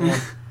not Batman.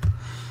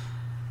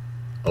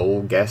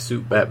 Old gas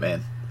suit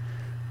Batman.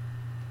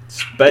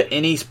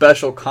 Any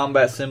special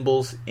combat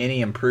symbols,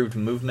 any improved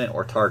movement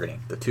or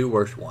targeting. The two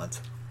worst ones.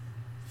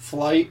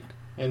 Flight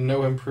and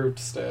no improved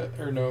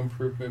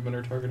movement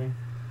or targeting.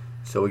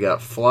 So we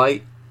got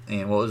flight,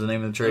 and what was the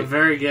name of the A trait?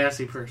 very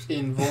gassy person.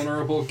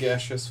 Invulnerable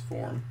gaseous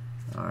form.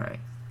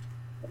 Alright.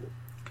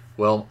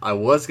 Well, I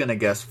was going to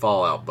guess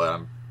Fallout, but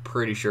I'm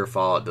pretty sure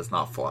Fallout does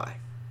not fly.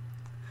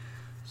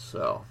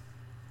 So,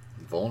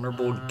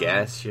 vulnerable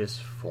gaseous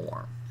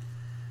form.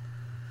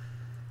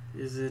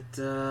 Is it,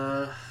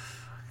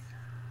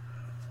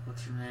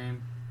 what's her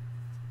name?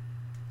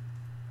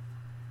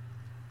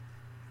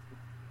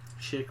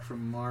 Chick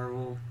from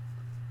Marvel.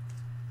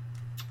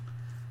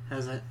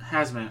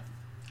 Hazmat.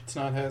 It's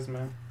not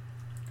Hazmat.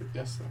 Good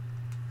guess, though.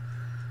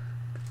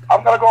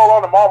 I'm going to go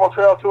along the Marvel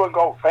Trail, too, and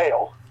go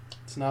Veil.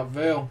 It's not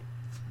Veil.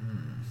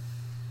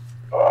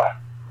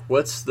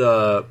 What's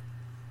the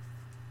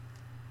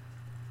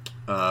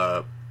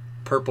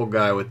purple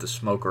guy with the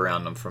smoke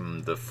around him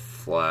from the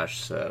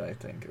Flash set, I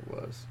think it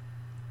was.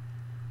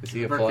 Is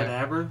he a Flash?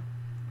 Abracadabra?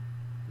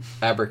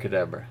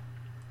 Abracadabra.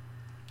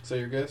 Is that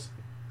your guess?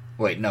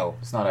 Wait, no,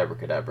 it's not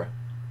Abracadabra.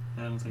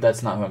 I don't think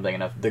That's not who I'm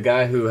thinking of. The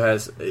guy who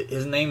has...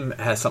 His name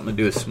has something to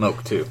do with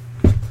smoke, too.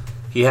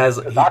 He has...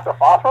 Dr.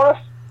 Phosphorus?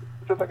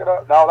 What you thinking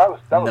of? No,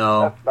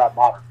 No. that's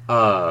not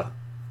modern.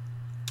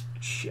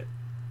 Shit.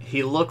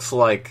 He looks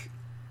like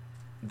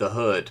the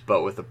Hood,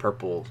 but with a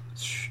purple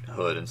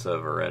hood instead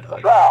of a red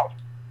hood. Shroud.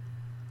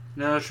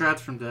 No,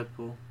 Shroud's from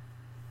Deadpool.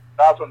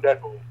 Shroud's from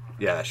Deadpool.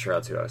 Yeah,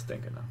 Shroud's who I was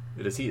thinking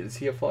of. Is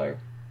he a flyer?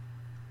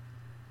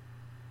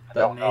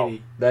 don't know.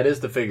 Maybe. That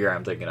is the figure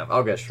I'm thinking of.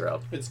 I'll guess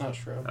Shroud. It's not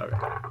Shroud. Okay.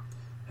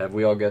 Have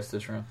we all guessed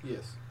this round?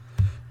 Yes.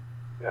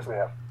 Yes, we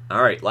have.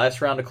 All right,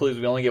 last round of clues.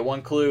 We only get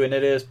one clue, and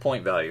it is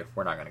point value.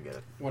 We're not going to get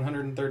it.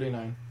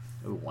 139.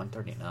 Ooh,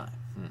 139.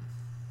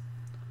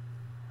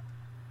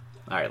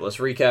 All right, let's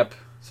recap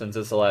since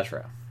it's the last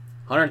round.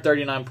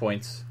 139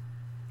 points.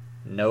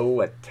 No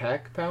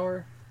attack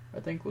power, I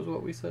think was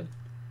what we said.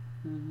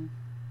 Mm-hmm.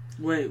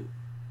 Wait.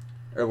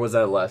 Or was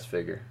that last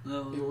figure?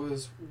 No. It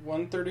was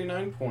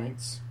 139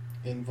 points.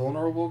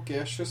 Invulnerable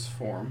gaseous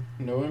form.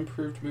 No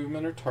improved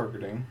movement or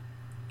targeting.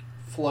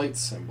 Flight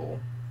symbol.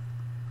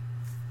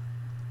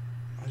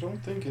 I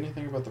don't think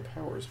anything about the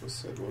powers was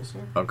said, was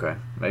it? Okay,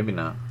 maybe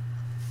not.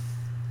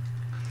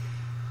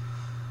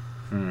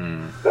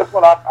 This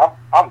one,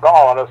 I'm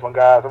gone on this one,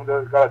 guys. I'm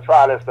just going to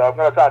try this stuff. I'm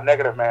going to try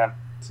Negative Man.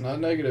 It's not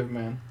Negative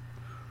Man.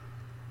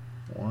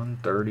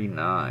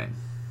 139.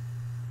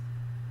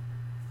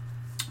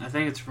 I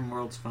think it's from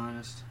World's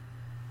Finest.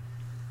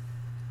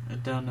 I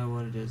don't know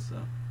what it is,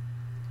 though.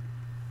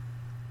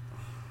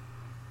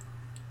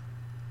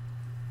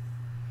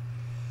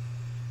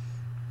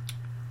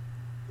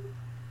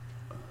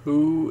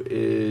 Who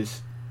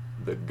is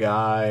the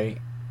guy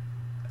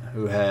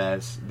who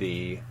has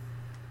the...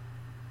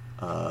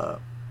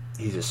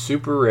 he's a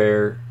super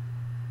rare.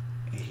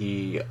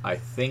 He, I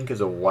think,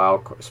 is a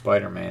WoW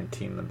Spider-Man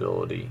team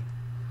ability.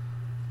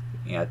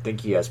 Yeah, I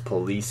think he has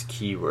police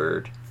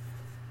keyword.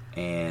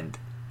 And...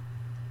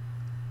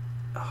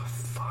 oh,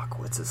 fuck,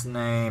 what's his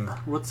name?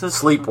 What's this?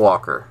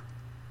 Sleepwalker.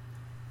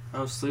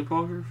 Oh,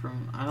 Sleepwalker?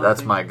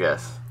 That's my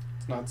guess.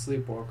 It's not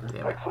Sleepwalker. Damn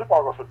it. Like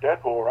Sleepwalker's from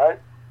Deadpool, right?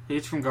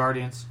 He's from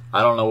Guardians.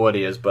 I don't know what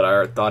he is, but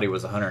I thought he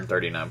was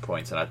 139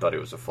 points, and I thought he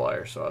was a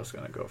flyer, so I was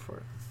going to go for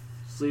it.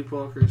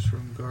 Sleepwalker's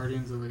from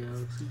Guardians of the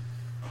Galaxy.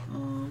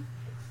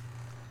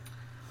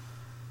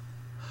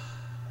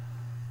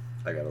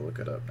 I gotta look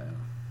it up now.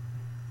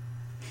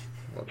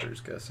 Walter's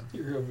guessing.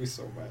 You're going to be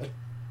so mad.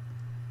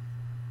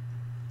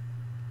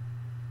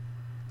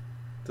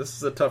 This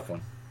is a tough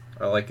one.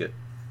 I like it.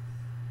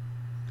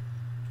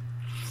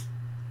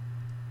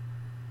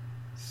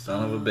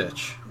 Son of a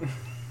bitch.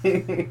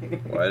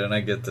 Why didn't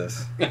I get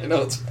this? I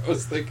know, that's what I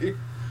was thinking.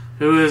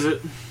 Who is it?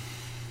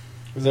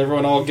 Was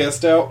everyone all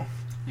guessed out?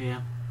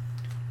 Yeah.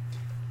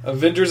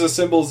 Avengers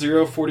Assemble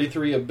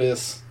 043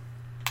 Abyss.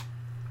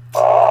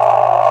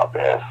 Oh,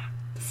 Biff.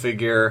 The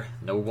figure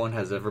no one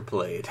has ever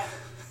played.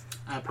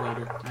 I played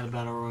her at a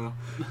Battle Royal.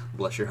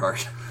 Bless your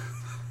heart.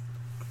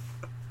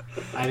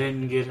 I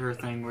didn't get her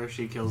thing where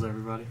she kills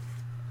everybody.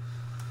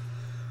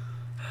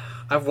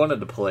 I've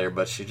wanted to play her,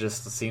 but she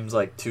just seems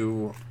like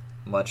too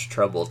much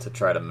trouble to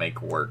try to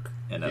make work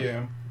in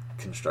a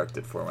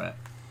constructed format.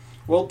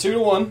 Well,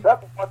 2-1.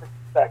 That's the one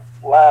that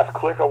last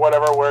click or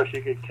whatever where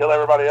she could kill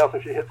everybody else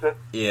if she hits it.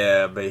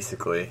 Yeah,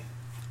 basically.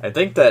 I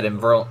think that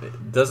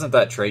doesn't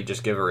that trait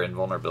just give her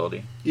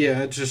invulnerability?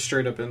 Yeah, it's just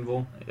straight up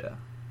invul. Yeah.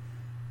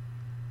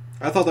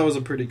 I thought that was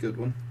a pretty good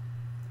one.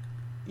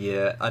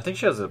 Yeah, I think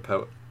she has a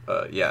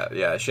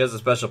she has a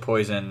special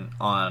poison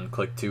on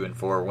click 2 and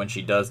 4 when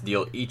she does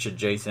deal each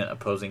adjacent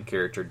opposing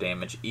character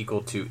damage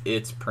equal to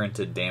its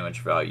printed damage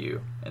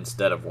value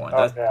instead of 1.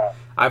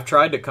 I've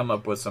tried to come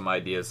up with some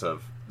ideas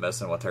of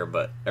messing with her,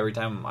 but every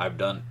time I've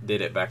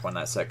did it back when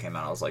that set came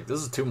out, I was like,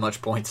 this is too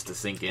much points to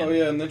sink in. Oh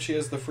yeah, and then she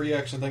has the free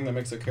action thing that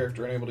makes a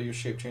character unable to use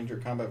shape change or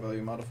combat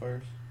value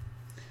modifiers.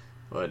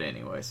 But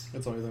anyways,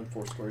 It's only them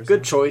 4 squares.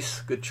 good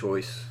choice. Good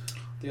choice.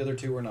 The other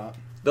 2 were not.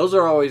 Those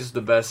are always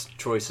the best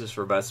choices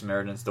for Bad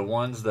Samaritans. The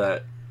ones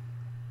that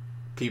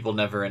people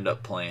never end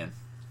up playing.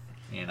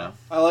 You know.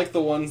 I like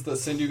the ones that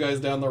send you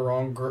guys down the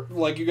wrong...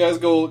 like, you guys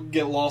go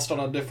get lost on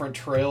a different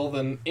trail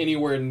than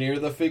anywhere near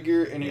the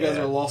figure, and you guys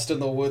Yeah. are lost in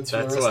the woods for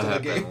That's the rest what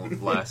of the happened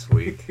game. last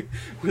week.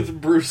 With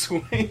Bruce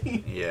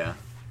Wayne. Yeah.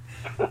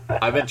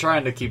 I've been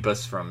trying to keep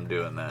us from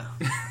doing that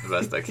the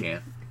best I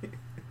can.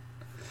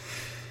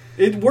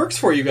 It works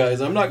for you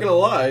guys, I'm not gonna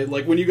lie.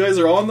 Like, when you guys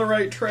are on the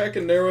right track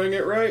and narrowing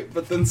it right,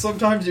 but then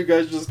sometimes you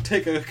guys just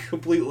take a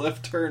complete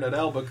left turn at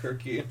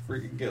Albuquerque and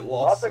freaking get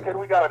Well, I lost. think if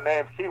we got a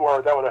named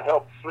keyword, that would have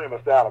helped stream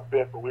us down a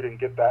bit, but we didn't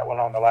get that one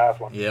on the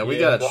last one. Yeah, we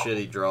Yeah. got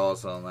shitty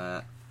draws on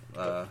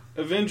that.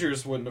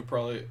 Avengers would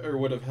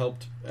have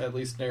helped at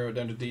least narrow it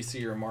down to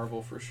DC or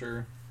Marvel for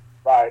sure.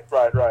 Right.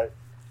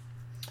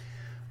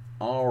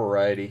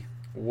 Alrighty.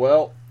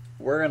 Well,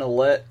 we're going to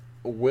let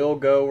Will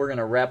go. We're going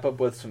to wrap up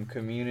with some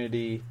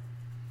community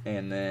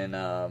and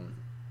then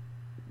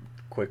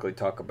quickly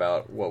talk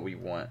about what we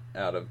want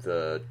out of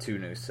the 2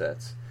 new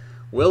sets.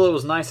 Will, it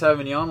was nice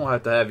having you on. We'll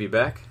have to have you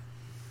back.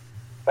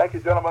 Thank you,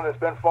 gentlemen. It's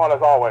been fun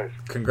as always.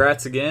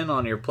 Congrats again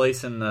on your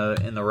place in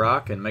the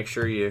rock, and make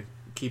sure you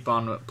keep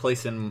on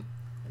placing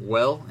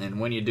well. And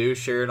when you do,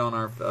 share it on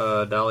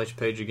our Dial H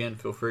page again.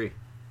 Feel free.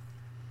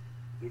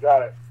 You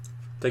got it.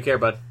 Take care,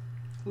 bud.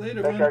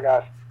 Later, Take man. care,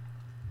 guys.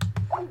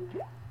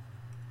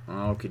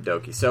 Okie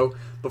dokie. So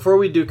before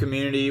we do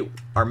community,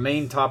 our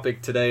main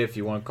topic today, if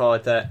you want to call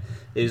it that,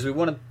 is we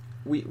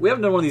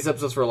haven't done one of these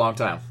episodes for a long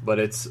time, but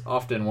it's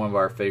often one of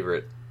our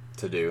favorite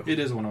to do. It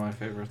is one of my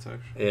favorites,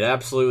 actually. It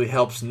absolutely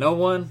helps no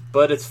one,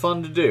 but it's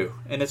fun to do,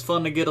 and it's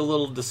fun to get a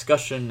little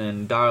discussion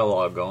and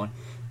dialogue going.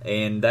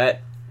 And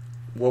that,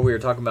 what we were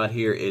talking about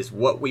here, is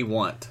what we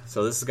want.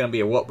 So this is going to be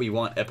a what we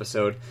want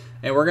episode,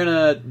 and we're going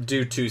to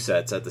do 2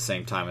 sets at the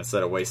same time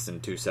instead of wasting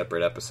 2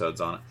 separate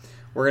episodes on it.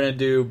 We're going to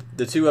do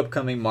the 2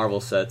 upcoming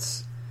Marvel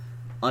sets,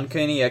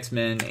 Uncanny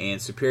X-Men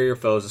and Superior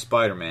Foes of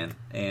Spider-Man.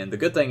 And the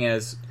good thing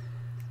is,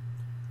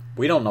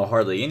 we don't know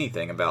hardly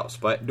anything about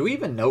Spider-Man. Do we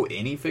even know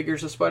any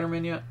figures of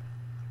Spider-Man yet?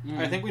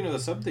 I think we know the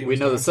sub-themes. We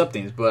know the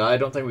sub-themes, but I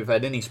don't think we've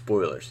had any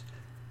spoilers.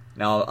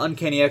 Now,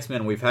 Uncanny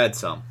X-Men, we've had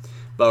some.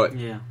 But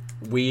Yeah.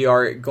 we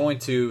are going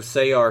to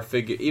say our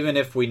figure, even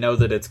if we know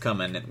that it's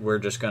coming, we're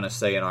just going to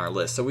say in our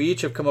list. So we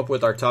each have come up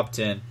with our top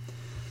 10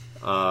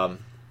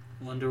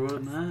 Wonder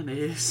what mine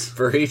is.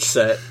 for each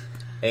set.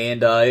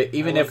 And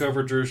even I if look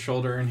over Drew's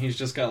shoulder and he's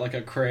just got like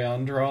a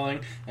crayon drawing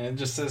and it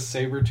just says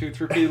Sabretooth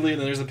repeatedly, and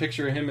then there's a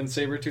picture of him and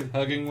Sabretooth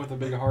hugging with a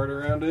big heart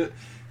around it.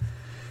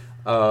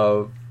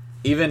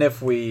 even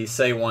if we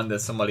say one that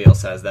somebody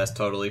else has, that's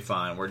totally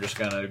fine. We're just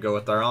going to go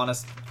with our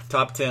honest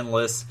top 10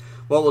 list.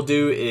 What we'll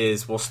do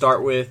is we'll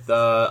start with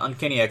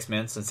Uncanny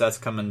X-Men, since that's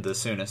coming the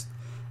soonest.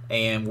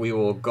 And we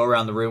will go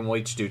around the room. We'll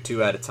each do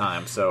 2 at a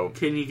time. So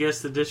Can you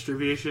guess the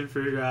distribution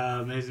for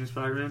Amazing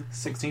Spider-Man?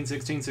 16,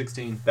 16,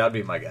 16. that would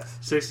be my guess.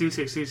 16,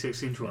 16,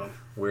 16,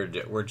 12.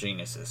 We're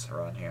geniuses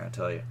around here, I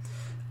tell you.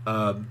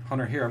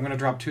 Hunter, here, I'm going to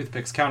drop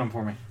toothpicks. Count them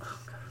for me.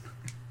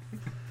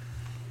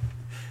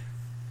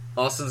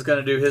 Austin's going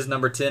to do his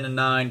number 10 and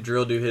 9. Drew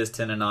will do his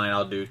 10 and 9.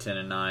 I'll do 10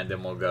 and 9.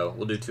 Then we'll go.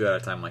 We'll do 2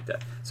 at a time like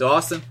that. So,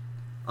 Austin,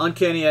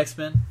 Uncanny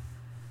X-Men.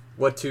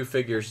 What 2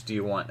 figures do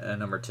you want at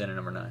number 10 and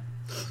number 9?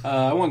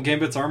 I want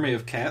Gambit's Army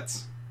of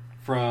Cats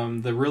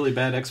from the really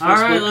bad X-Force All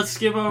right, book. let's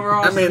skip over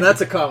all. I mean,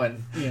 that's a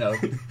common,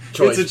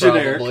 choice. It's a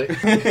generic.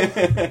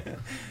 Probably.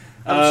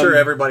 I'm sure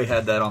everybody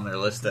had that on their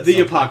list. At The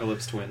some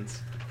Apocalypse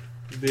Twins.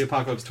 The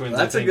Apocalypse Twins.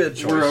 That's I a think good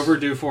choice. We're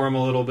overdue for them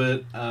a little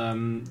bit.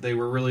 They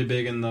were really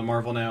big in the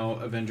Marvel Now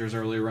Avengers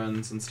early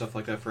runs and stuff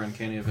like that for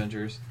Uncanny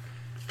Avengers.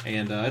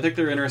 And I think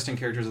they're interesting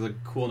characters with a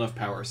cool enough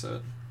power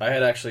set. I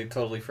had actually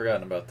totally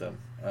forgotten about them.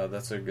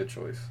 That's a good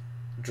choice.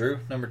 Drew,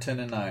 number 10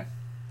 and 9.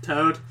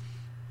 Toad.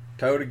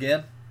 Toad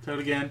again? Toad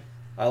again.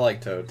 I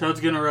like Toad. Toad's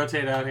gonna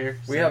rotate out here.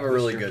 We have a That's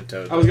really true. good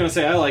Toad. I was going to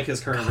say, I like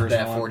his current version.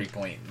 that a lot.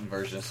 40-point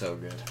version is so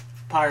good.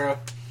 Pyro.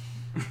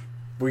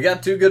 We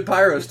got 2 good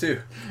Pyros, too.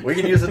 We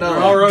can use another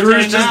They're all one. Drew's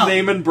rotating just out.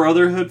 naming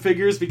Brotherhood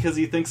figures because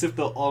he thinks if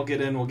they'll all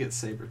get in, we'll get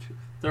Sabretooth.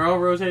 They're all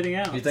rotating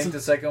out. You think the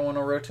second one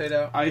will rotate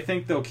out? I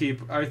think they'll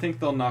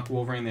knock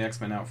Wolverine and the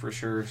X-Men out for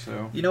sure,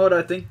 so... You know what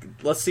I think?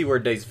 Let's see where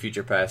Days of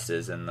Future Past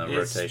is in the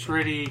It's rotation.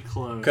 pretty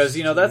close. Because,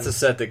 that's a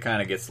set that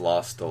kind of gets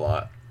lost a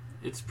lot.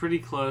 It's pretty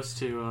close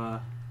to.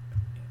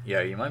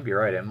 Yeah, you might be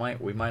right.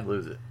 We might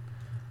lose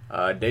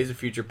it. Days of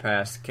Future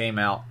Past came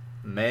out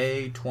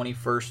May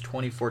 21st,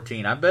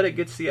 2014. I bet it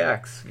gets the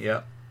axe.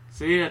 Yep.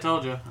 See, I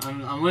told you.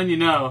 I'm letting you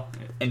know.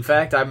 In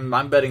fact,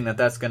 I'm betting that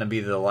that's going to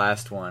be the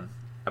last one.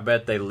 I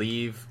bet they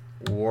leave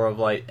War of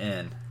Light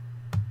in,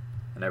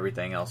 and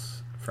everything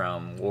else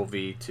from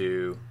Wolvie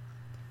to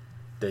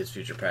Days of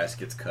Future Past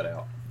gets cut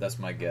out. That's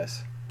my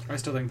guess. I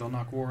still think they'll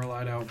knock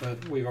Warlight out,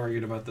 but we've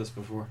argued about this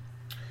before.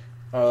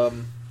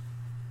 Did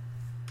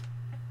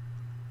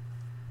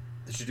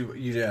you do?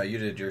 You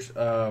did yours.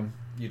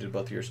 You did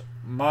both yours.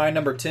 My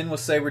number 10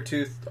 was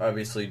Sabretooth.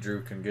 Obviously,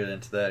 Drew can get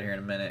into that here in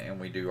a minute, and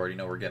we do already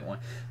know we're getting one.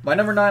 My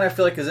number 9 I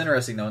feel like is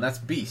interesting, though, and that's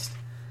Beast.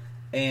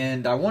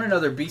 And I want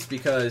another Beast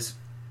because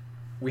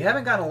we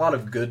haven't gotten a lot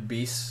of good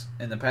Beasts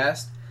in the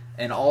past,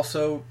 and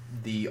also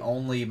the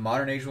only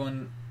modern age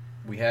one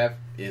we have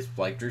is,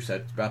 like Drew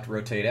said, it's about to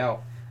rotate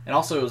out. And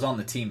also it was on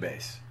the team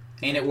base.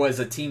 And it was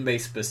a team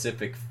base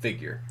specific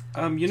figure.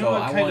 You know so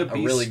what I kind want of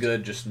beast? a really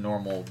good, just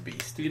normal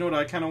Beast. You know what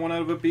I kind of want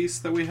out of a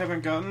beast that we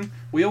haven't gotten?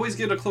 We always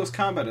get a close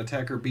combat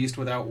attacker beast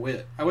without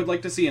wit. I would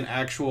like to see an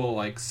actual,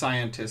 like,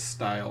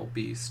 scientist-style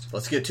beast.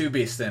 Let's get 2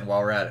 Beasts then while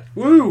we're at it.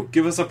 Woo!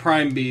 Give us a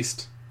prime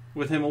beast.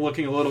 With him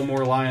looking a little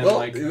more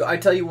lion-like. Well, I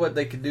tell you what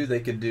they could do. They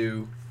could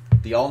do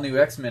the all-new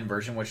X-Men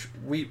version, which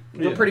we're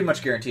pretty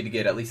much guaranteed to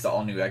get at least the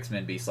all-new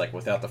X-Men Beast, like,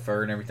 without the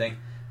fur and everything.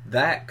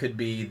 That could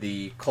be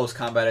the close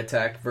combat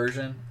attack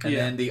version. And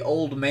then the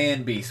old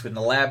man Beast with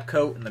the lab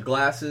coat and the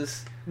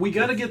glasses. We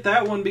gotta get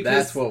that one because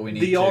that's what we need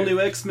the all-new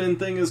X-Men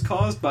thing is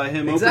caused by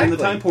him opening the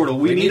time portal.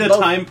 We need a both.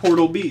 time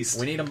portal beast.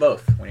 We need them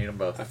both.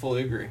 I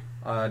fully agree.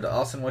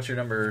 Austin, what's your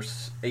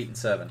numbers 8 and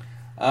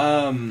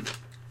 7?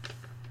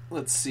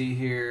 Let's see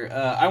here.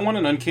 I want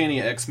an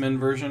Uncanny X-Men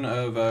version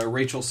of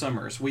Rachel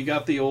Summers. We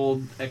got the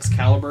old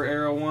Excalibur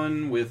era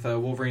one with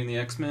Wolverine and the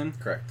X-Men.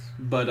 Correct.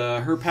 But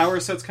her power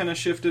set's kind of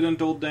shifted and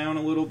dulled down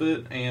a little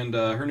bit, and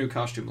her new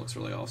costume looks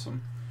really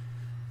awesome.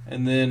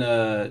 And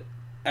then,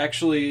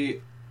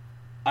 actually,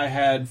 I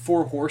had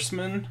 4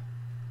 Horsemen,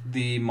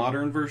 the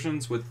modern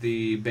versions with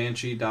the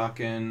Banshee,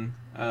 Daken,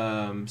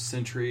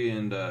 Sentry,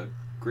 and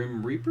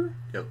Grim Reaper?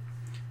 Yep.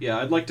 Yeah,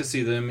 I'd like to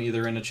see them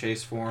either in a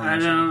chase form I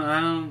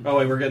don't. Oh,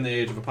 wait, we're getting the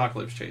Age of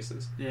Apocalypse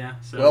chases. Yeah.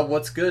 So. Well,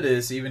 what's good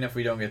is, even if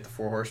we don't get the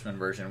 4 Horsemen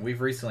version, we've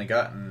recently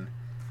gotten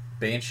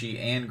Banshee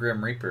and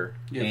Grim Reaper,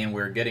 and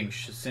we're getting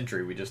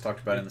Sentry. We just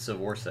talked about it in the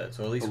Civil War set,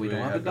 so at least we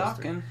don't have a those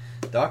Daken.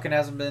 Daken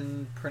hasn't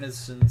been printed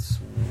since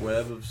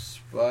Web of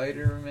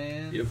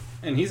Spider-Man. Yep,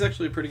 and he's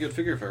actually a pretty good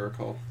figure if I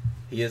recall.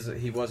 He was a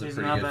He's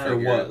pretty not good bad.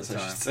 figure Or at was, the I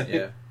time. should say.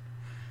 Yeah.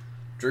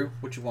 Drew,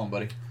 what you want,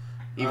 buddy?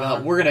 Even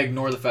though we're going to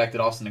ignore the fact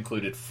that Austin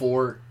included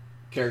 4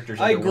 characters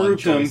I under one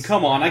grouped them. choice.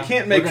 Come on, I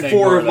can't We're make gonna 4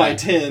 ignore of my that.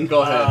 10.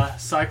 Go ahead.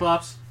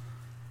 Cyclops.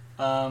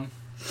 We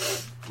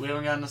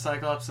haven't gotten a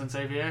Cyclops since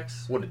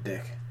AVX. What a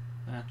dick.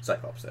 Yeah.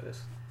 Cyclops, that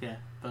is. Yeah,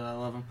 but I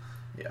love him.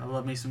 Yeah. I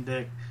love me some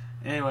dick.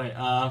 Anyway,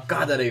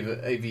 God, that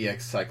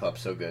AVX Cyclops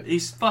so good.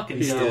 he's fucking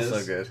He's dope. still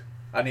so good.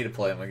 I need to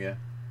play him again.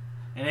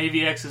 And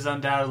AVX is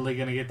undoubtedly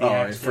going to get the Oh,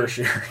 axe for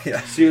too. sure. Yeah.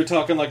 So you're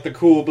talking like the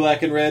cool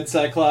black and red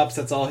Cyclops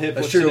that's all hip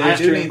That's with true, we do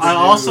strings. need to I do-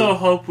 also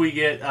hope we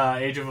get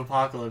Age of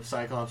Apocalypse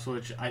Cyclops,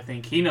 which I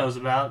think he knows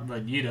about,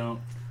 but you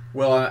don't.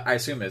 Well, I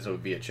assume it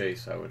would be a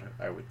chase. I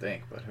would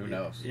think, but who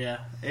knows? Yeah,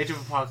 Age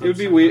of Apocalypse. It would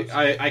be Cyclops.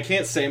 weird. I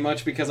can't say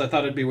much because I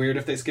thought it'd be weird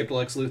if they skipped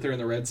Lex Luthor in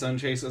the Red Sun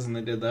chases and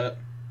they did that.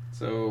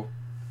 So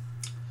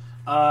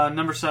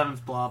Number 7's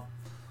Blob.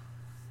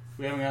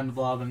 We haven't gotten the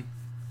Blob in.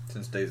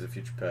 Since Days of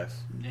Future Past.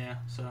 Yeah,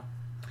 so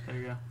there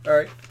you go. All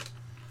right.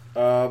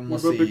 what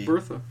Let's about see. Big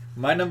Bertha?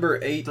 My number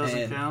 8 Doesn't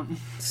and count.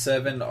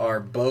 7 are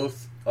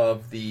both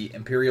of the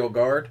Imperial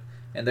Guard,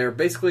 and they're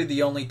basically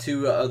the only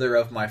 2 other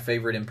of my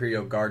favorite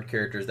Imperial Guard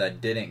characters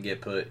that didn't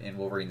get put in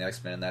Wolverine the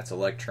X-Men, and that's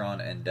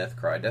Electron and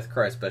Deathcry.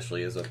 Deathcry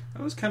especially is a...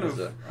 I was kind of.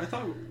 I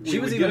thought She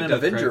was even an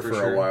Avenger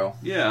for a while.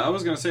 Yeah, I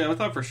was gonna say I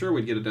thought for sure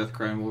we'd get a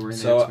Deathcry in Wolverine.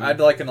 So X-Men. I'd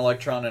like an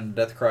Electron and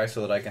a Deathcry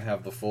so that I can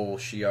have the full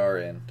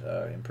Shi'ar and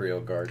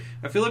Imperial Guard.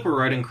 I feel like we're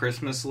writing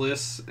Christmas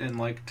lists and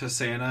like to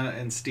Santa,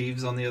 and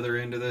Steve's on the other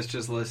end of this,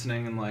 just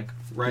listening and like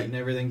writing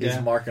everything He's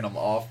down. marking them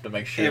off to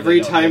make sure. Every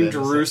they don't time get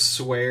into Drew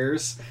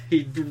swears,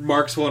 he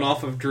marks one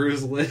off of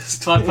Drew's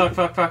list. Fuck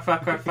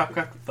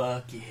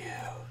you.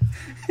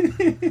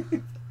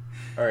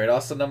 All right,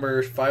 also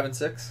numbers 5 and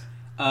 6.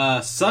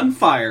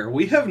 Sunfire.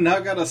 We have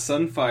not got a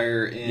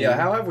Sunfire in. Yeah,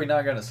 how have we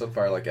not gotten a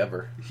Sunfire like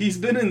ever? He's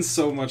been in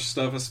so much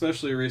stuff,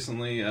 especially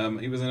recently.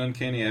 He was in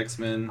Uncanny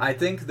X-Men. I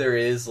think there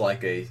is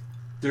like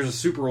There's a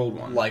super old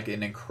one.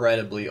 an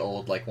incredibly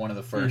old, like one of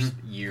the first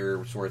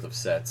year's worth of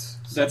sets.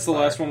 That's the Sunfire.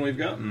 last one we've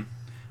gotten.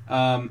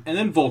 And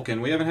then Vulcan.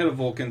 We haven't had a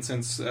Vulcan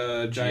since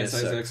Giant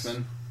Size GS6.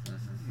 X-Men.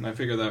 And I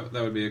figure that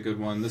would be a good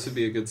one. This would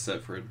be a good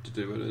set for it to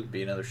do it.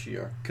 Be another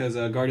Shi'ar. Because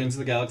Guardians of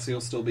the Galaxy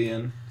will still be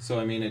in. So,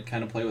 I mean, it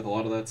kind of play with a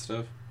lot of that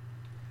stuff.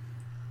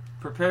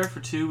 Prepare for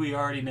 2 we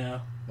already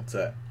know. What's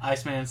that?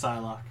 Iceman and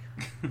Psylocke.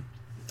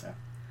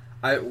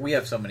 We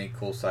have so many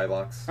cool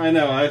Psylocks. I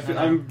know.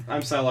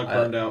 I'm Psylocke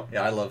burned out.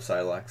 Yeah, I love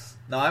Psylocks.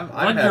 No, I'm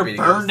When happy you're to get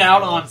burned this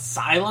out thing on With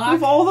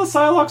Psylocke? all the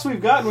Psylocks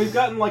we've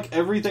gotten like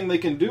everything they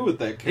can do with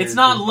that character. It's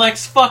not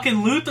Lex fucking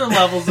Luthor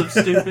levels of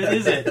stupid,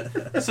 is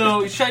it?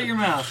 So shut your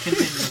mouth.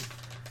 Continue.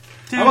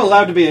 Dude, I'm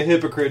allowed to be a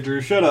hypocrite, Drew.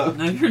 Shut up.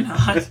 No, you're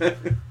not.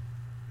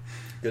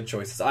 Good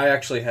choices. I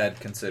actually had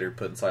considered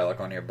putting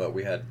Psylocke on here, but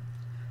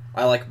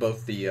I like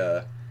both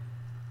the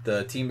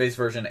team-based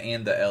version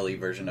and the LE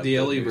version of The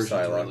the LE new version's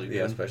Psylocke. really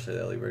Yeah, good. especially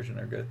the LE version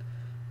are good.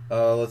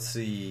 Let's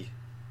see.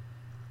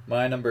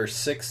 My number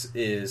 6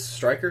 is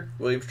Stryker,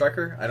 William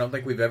Stryker. I don't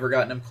think we've ever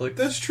gotten him clicked.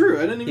 That's true.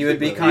 I didn't even He would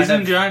think be about He's that.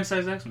 in Giant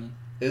Size X-Men.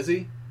 Is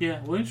he? Yeah,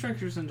 William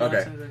Stryker's in Okay.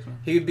 Johnson's X-Men.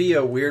 He would be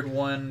a weird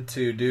one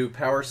to do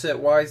power set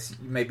wise.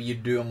 Maybe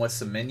you'd do him with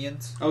some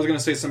minions. I was going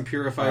to say some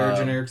Purifier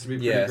generics would be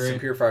pretty Yeah, great. some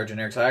Purifier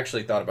generics. I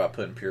actually thought about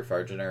putting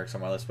Purifier generics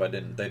on my list, but they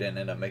didn't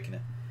end up making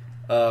it.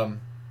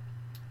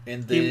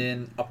 And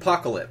then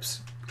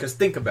Apocalypse. Because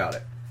think about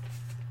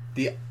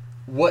it.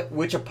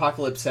 Which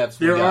Apocalypse sets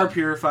we There got? are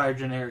Purifier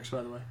generics,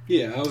 by the way.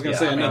 Yeah, I was going to Yeah,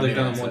 say I I know mean, they've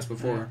done them yeah. once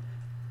before.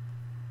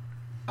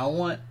 I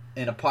want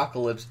an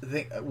Apocalypse.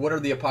 What are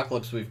the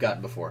Apocalypse we've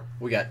gotten before?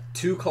 We got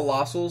 2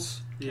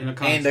 Colossals And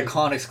a and a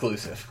con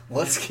exclusive.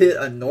 Let's get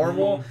a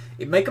normal.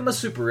 Make them a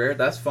super rare.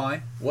 That's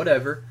fine.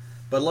 Whatever.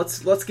 But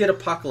let's get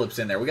Apocalypse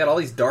in there. We got all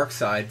these dark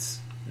sides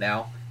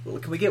now.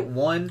 Can we get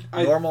one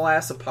normal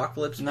ass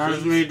Apocalypse? Not as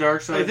please? many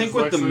dark sides. I think as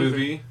with Lex the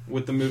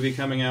Luthor. movie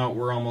coming out,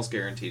 we're almost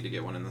guaranteed to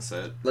get one in the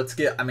set. Let's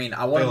get. I mean,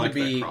 I want They him like to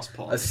be that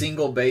cross-pollen. a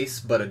single base,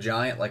 but a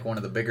giant, like one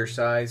of the bigger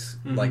size,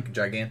 Mhm. like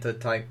Giganta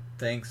type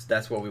things.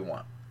 That's what we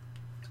want.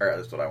 Or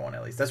that's what I want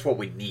at least. That's what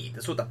we need.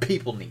 That's what the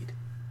people need.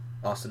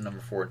 Austin, number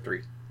 4 and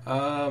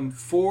 3.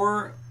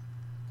 For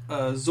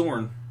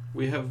Zorn,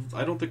 we have.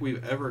 I don't think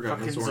we've ever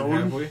gotten a Fucking Zorn,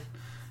 Zorn? have we?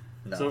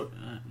 No. So,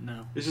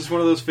 no. It's just one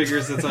of those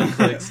figures that's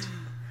unclicked.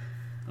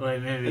 Wait,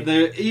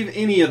 maybe.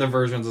 Any of the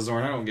versions of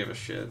Zorn, I don't give a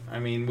shit. I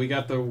mean, we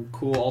got the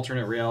cool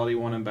alternate reality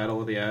one in Battle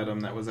of the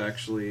Atom that was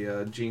actually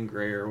Jean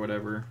Grey or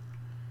whatever.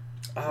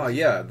 Oh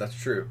yeah, that's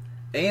true.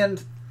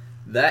 And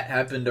that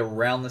happened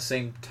around the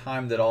same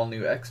time that all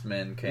new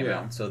X-Men came Yeah.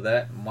 out, so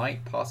that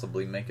might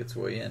possibly make its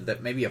way in.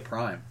 That may be a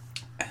prime.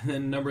 And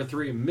then number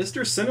 3,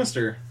 Mr.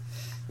 Sinister.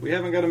 We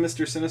haven't got a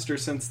Mr. Sinister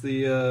since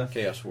the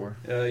Chaos War,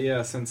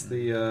 since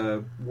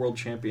the World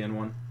Champion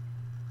one.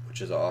 which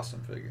is an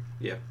awesome figure.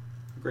 Yeah,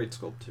 great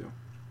sculpt too.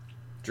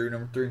 Drew,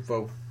 number 3 and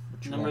 4. What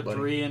you Number want, buddy?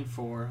 3 and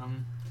 4.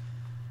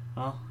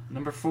 Well,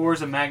 number 4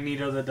 is a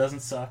Magneto that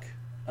doesn't suck.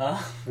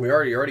 We're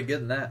already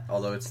getting that,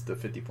 although it's the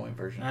 50-point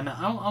version. And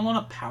I want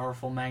a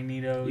powerful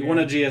Magneto. You want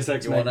a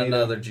GSX You want Magneto?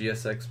 another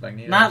GSX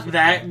Magneto? Not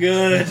that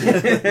good.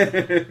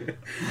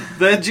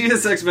 That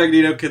GSX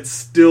Magneto could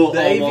still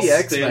The almost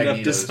AVX stand up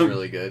Magneto to is some.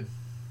 really good.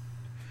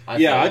 I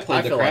feel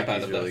played the feel crap like out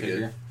he's of that really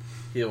figure.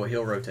 good.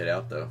 He'll rotate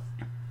out though.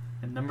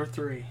 And number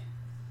 3,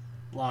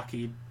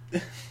 Lockheed.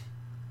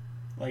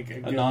 Like a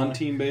A good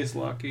non-team based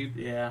Lockheed.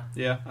 one. Yeah.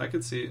 Yeah, I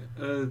could see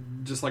it.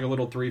 Just like a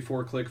little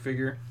 3-4 click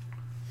figure.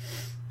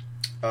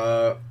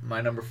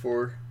 My number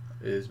 4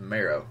 is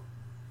Marrow.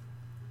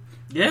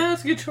 Yeah,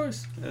 that's a good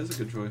choice. That's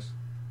a good choice.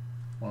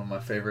 One of my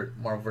favorite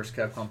Marvel vs.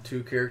 Capcom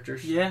 2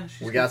 characters. Yeah.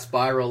 We got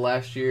Spiral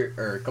last year,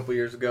 or a couple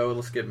years ago.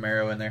 Let's get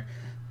Marrow in there.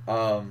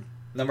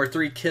 Number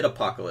 3, Kid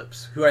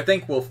Apocalypse, who I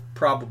think will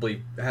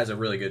probably has a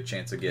really good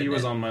chance of getting He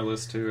was in. on my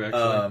list too,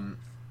 actually.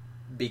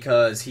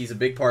 Because he's a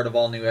big part of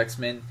all new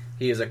X-Men.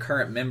 He is a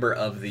current member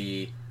of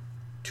the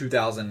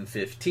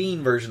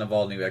 2015 version of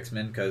all new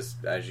X-Men, because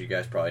as you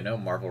guys probably know,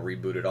 Marvel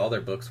rebooted all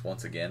their books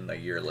once again a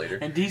year later.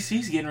 And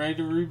DC's getting ready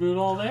to reboot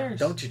all theirs.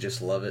 Don't you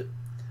just love it?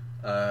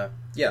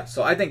 Yeah,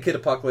 so I think Kid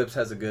Apocalypse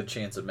has a good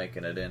chance of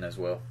making it in as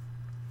well.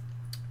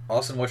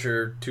 Austin, what's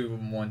your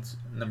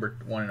number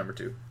 1 and number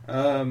 2?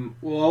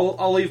 Well,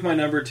 I'll leave my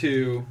number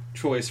 2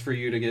 choice for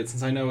you to get,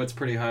 since I know it's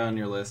pretty high on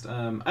your list.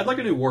 I'd like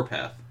a new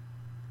Warpath.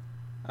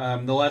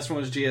 The last one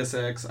was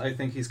GSX. I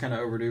think he's kind of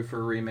overdue for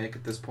a remake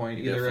at this point.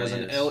 Either as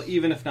an Definitely is.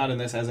 even if not in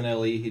this, as an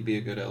LE, he'd be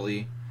a good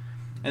LE.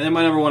 And then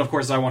my number 1, of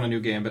course, is I want a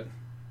new Gambit.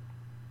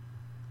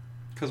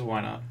 Because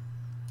why not?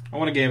 I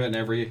want a Gambit in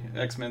every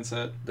X-Men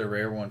set. The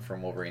rare one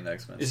from Wolverine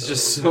X-Men. It's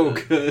just so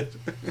good.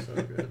 So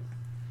good.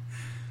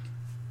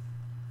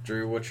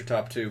 Drew, what's your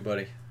top 2,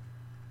 buddy?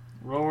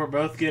 Well, we're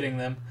both getting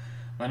them.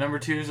 My number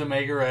 2 is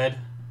Omega Red.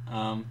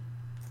 I'm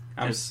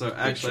so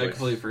actually I choice.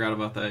 completely forgot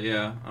about that.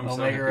 Yeah, I'm so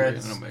happy Omega we're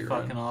Red's getting Omega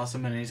fucking Red.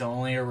 awesome, and he's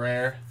only a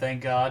rare,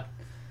 thank God.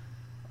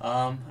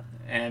 My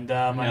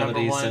Now number that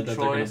he 1 said that they're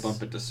going choice, to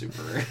bump it to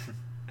super rare.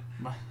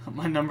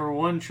 my number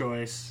 1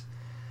 choice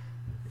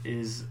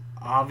is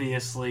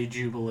obviously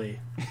Jubilee.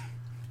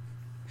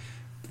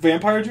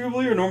 Vampire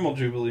Jubilee or normal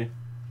Jubilee?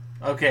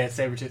 Okay, it's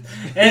Sabretooth.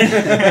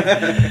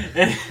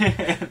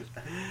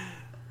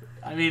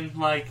 I mean,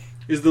 like,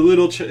 Is the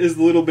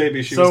little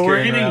baby she was so we're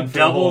carrying getting around for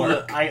double. a The,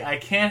 lark. I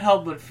can't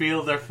help but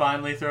feel they're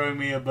finally throwing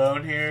me a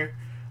bone here.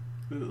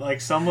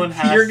 Like someone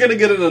has. You're gonna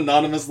get an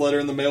anonymous letter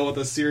in the mail with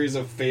a series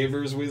of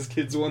favors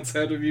WizKids once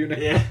out of you now.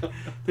 Yeah,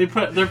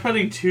 they're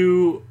putting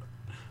two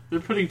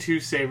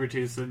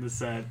Sabretooths in the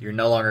set. You're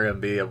no longer going to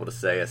be able to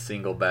say a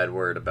single bad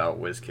word about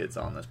WizKids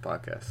on this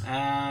podcast.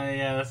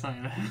 Yeah, that's not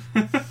gonna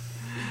happen.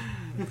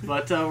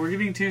 But we're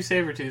getting 2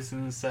 Sabretooths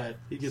in the set.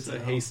 He gets so. a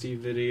hasty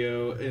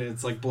video, and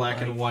it's like black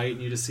and Like- white,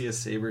 and you just see a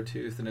saber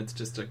tooth, and it's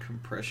just a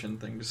compression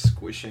thing, just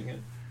squishing it.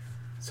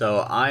 So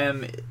I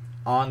am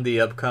on the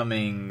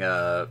upcoming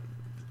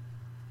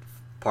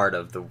part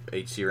of the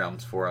HC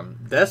Realms forum.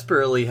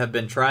 Desperately have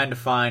been trying to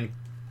find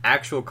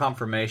actual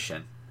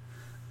confirmation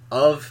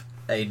of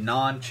a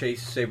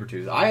non-chase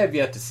Sabretooth. I have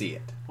yet to see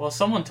it. Well,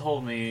 someone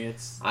told me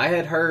it's. I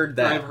had heard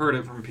that I've heard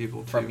it from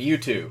people too. from you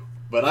two.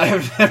 but I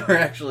have never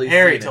actually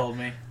Harry seen told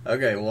me. it.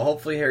 Okay, well,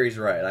 hopefully Harry's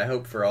right. I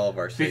hope for all of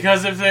our sakes.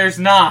 Because if there's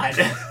not,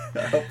 I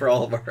hope for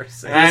all of our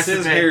sakes. And I have This to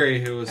is pay-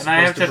 Harry who was and I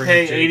have supposed to bring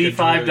pay Jake a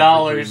druid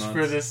 $85 3 for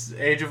months. this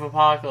Age of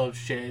Apocalypse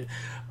shit.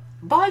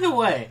 By the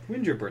way,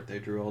 When's your birthday,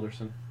 Drew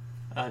Alderson?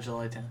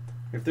 July 10th.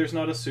 If there's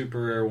not a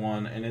super rare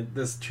one and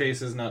this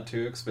chase is not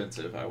too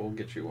expensive, I will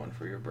get you one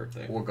for your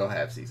birthday. We'll go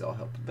halvesies. I'll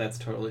help. That's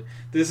totally.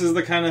 This is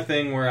the kind of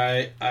thing where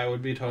I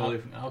would be totally.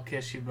 I'll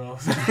kiss you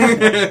both.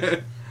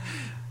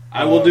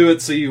 I will do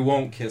it so you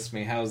won't kiss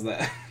me. How's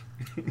that?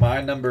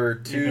 My number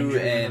You've been two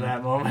dreaming of that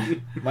and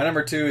moment. my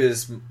number 2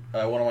 is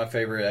one of my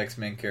favorite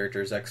X-Men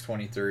characters,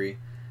 X-23.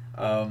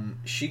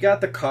 She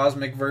got the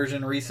cosmic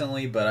version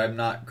recently, but I'm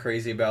not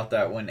crazy about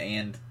that one,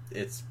 and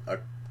it's a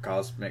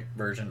cosmic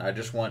version. I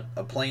just want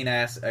a plain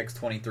ass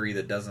X-23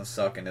 that doesn't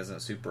suck and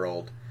isn't super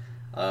old.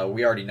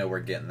 We already know we're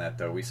getting that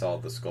though. We saw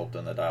the sculpt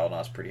on the dial, and I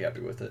was pretty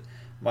happy with it.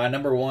 My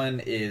number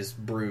 1 is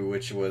Brew,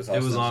 which was It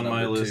was Austin's on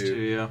my number list 2.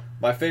 too. Yeah,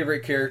 My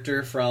favorite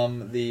character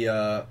from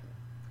the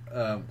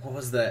what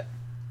was that?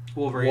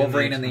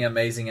 Wolverine and the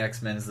Amazing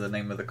X-Men is the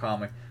name of the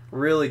comic.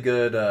 Really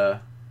good,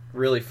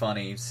 really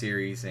funny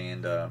series,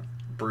 and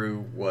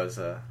Brew was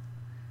a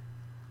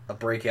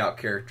breakout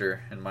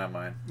character in my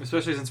mind.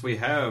 Especially since we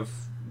have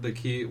the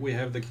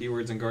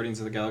keywords in Guardians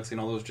of the Galaxy and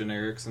all those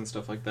generics and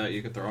stuff like that.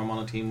 You could throw them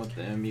on a team with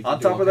them. You can On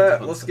do top all of kinds that,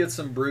 fun let's stuff. get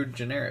some Brood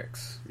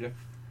generics. Yeah.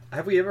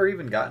 Have we ever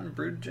even gotten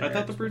Brood generics? I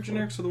thought the Brood before?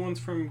 generics are the ones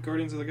from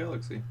Guardians of the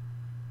Galaxy.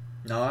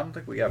 No, I don't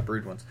think we got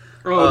Brood ones.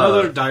 Oh, no,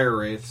 they're Dire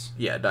Wraiths.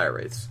 Yeah, Dire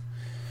Wraiths.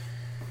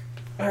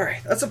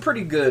 Alright, that's a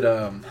pretty good,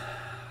 a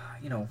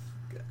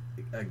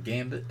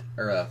gambit,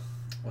 or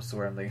what's the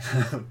word I'm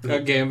thinking? A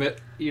Gambit.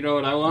 You know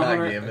what I want? Not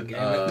Hunter?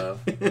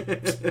 Gambit. A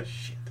Gambit.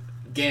 Shit.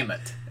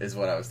 Gamut is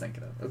what I was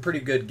thinking of. A pretty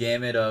good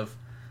gamut of,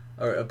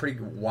 or a pretty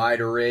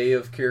wide array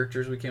of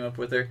characters we came up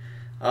with there.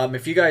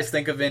 If you guys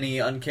think of any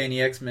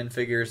Uncanny X-Men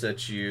figures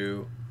that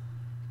you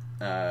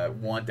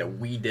want that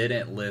we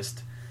didn't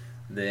list,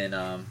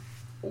 then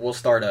we'll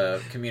start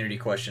a community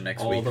question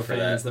next All week the for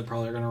fans that. that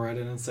probably are going to write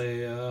in and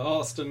say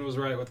Austin was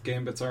right with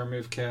Gambit's arm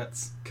move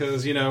cats.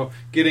 Because,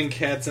 getting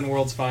cats in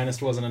World's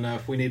Finest wasn't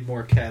enough. We need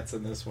more cats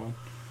in this one.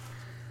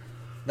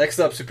 Next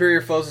up,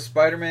 Superior Foes of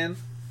Spider-Man.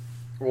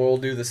 We'll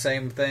do the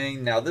same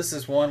thing. Now, this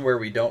is one where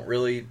we don't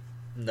really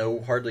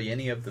know hardly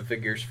any of the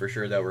figures for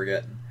sure that we're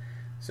getting.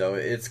 So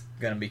it's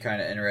going to be kind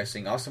of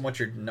interesting. Austin, what's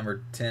your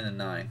number 10 and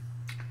 9?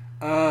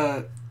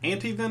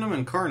 Anti-Venom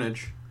and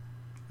Carnage.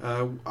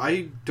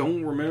 I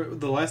don't remember.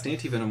 The last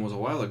Anti-Venom was a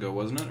while ago,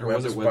 wasn't it? Or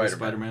was it Web of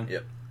Spider-Man?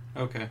 Yep.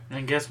 Okay.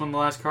 And guess when the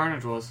last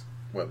Carnage was?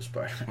 Web of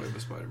Spider-Man. Web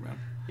of Spider-Man.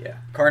 Yeah.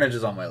 Carnage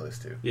is on my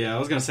list, too. Yeah, I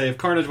was going to say, if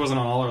Carnage wasn't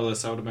on all our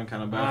lists, I would have been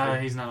kind of baffled.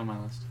 He's not on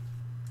my list.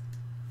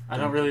 I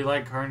don't really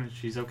like Carnage.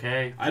 He's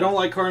okay. I don't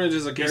like Carnage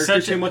as a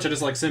character too much. I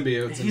just like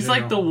symbiotes. He's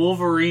like the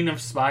Wolverine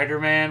of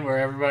Spider-Man, where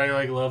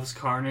everybody loves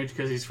Carnage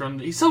because he's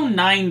so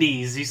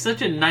 90s. He's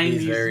such a 90s.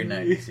 He's very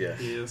 90s, yeah.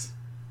 He is.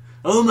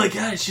 Oh my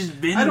god, she's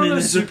been. I don't know.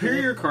 in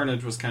Superior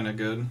Carnage was kind of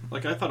good. I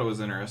thought it was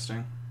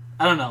interesting.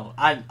 I don't know.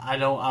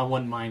 I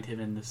wouldn't mind him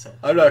in this set.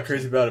 I'm not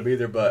crazy about him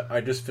either, but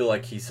I just feel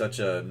like he's such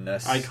a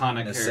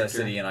Iconic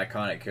necessity and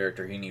iconic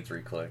character. He needs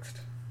reclicked.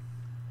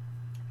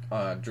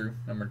 Drew,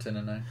 number 10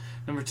 and 9.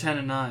 Number 10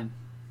 and 9.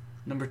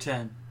 Number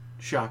 10,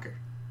 Shocker.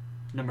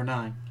 Number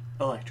 9,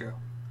 Electro.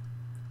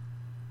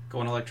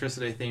 Going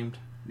electricity themed.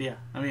 Yeah,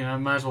 I mean, I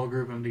might as well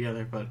group them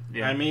together, but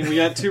yeah. I mean, we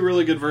got 2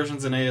 really good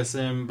versions in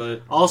ASM,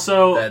 but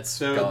Also,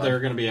 they're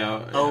going to be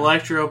out. Yeah.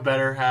 Electro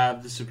better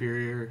have the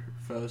Superior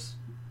Foes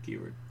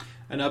keyword.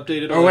 An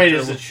updated. Or wait, Electro-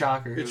 is it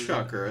Shocker? It's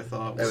Shocker. I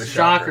thought. It was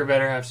Shocker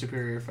better have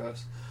Superior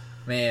Foes.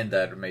 Man,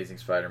 that Amazing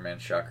Spider-Man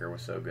Shocker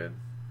was so good.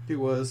 He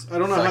was. I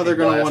don't know how they're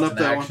going to one up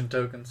that action one.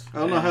 tokens. I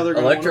don't know how they're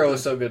going to Electro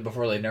was so good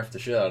before they nerfed the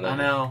shit out of him. I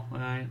know,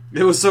 right?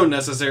 It was so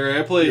necessary.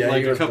 I played Yeah,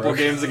 he a was couple broken.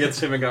 games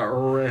against him and got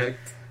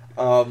wrecked.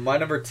 My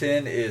number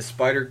 10 is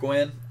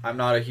Spider-Gwen. I'm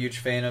not a huge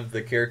fan of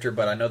the character,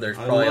 but I know there's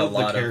probably I love a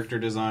lot the character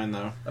design,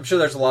 though. I'm sure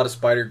there's a lot of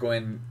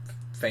Spider-Gwen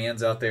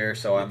fans out there,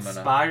 so I'm going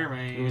to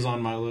Spider-Man. It was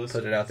on my list.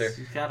 put it out there.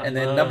 He's got a And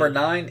then bug. number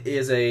 9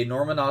 is a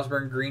Norman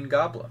Osborn Green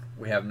Goblin.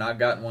 We have not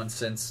gotten one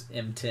since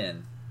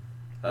M10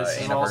 This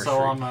is anniversary. also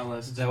on my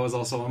list. That was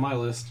also on my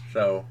list,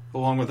 So,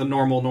 along with the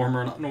normal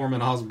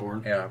Norman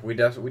Osborn. yeah, we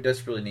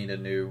desperately need a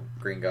new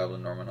Green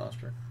Goblin Norman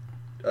Osborn.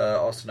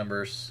 Also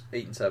numbers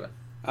 8 and 7.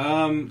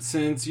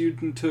 Since you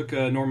took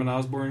Norman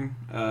Osborn,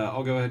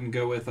 I'll go ahead and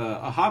go with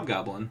a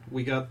Hobgoblin.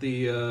 We got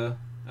the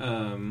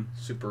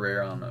Super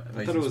rare on I thought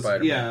Amazing it was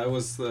Spider-Man. it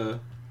was the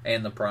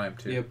And the Prime,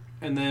 too. yep.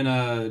 And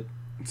then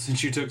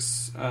since you took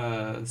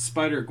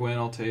Spider-Gwen,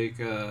 I'll take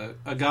a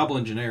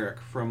Goblin generic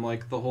from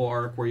the whole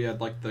arc where you had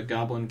the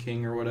Goblin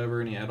King or whatever,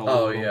 and he had all. Oh,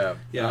 the little- yeah.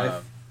 yeah.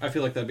 I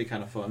feel like that'd be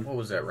kind of fun. What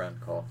was that run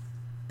called?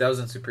 That was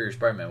in Superior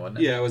Spider-Man, wasn't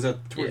it? Yeah, it was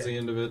towards Yeah. the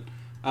end of it.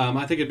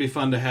 I think it'd be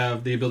fun to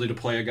have the ability to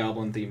play a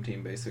Goblin theme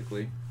team.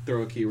 Basically,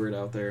 throw a keyword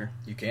out there.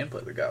 You can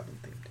play the Goblin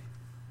theme team.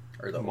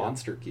 Or The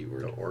monster The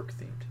keyword. Orc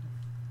theme team.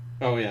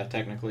 Oh yeah,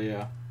 technically,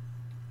 yeah.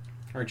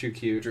 Aren't you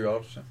cute? Drew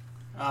Alderson.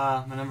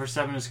 My number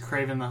 7 is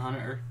Craven the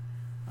Hunter.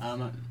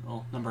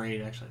 Number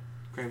 8 actually.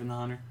 Kraven the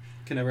Hunter.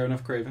 Can never have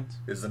enough Cravens.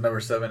 Is the number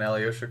 7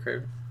 Alyosha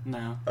Kraven?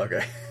 No,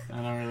 Okay.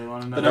 I don't really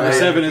want to know. The number Yeah.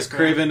 7 is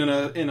Craven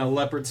in a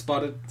leopard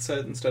spotted set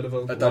instead of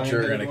a I thought you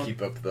were lion-headed going to one.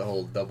 keep up the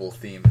whole double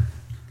theme.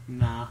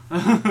 Nah.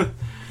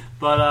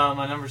 But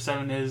my number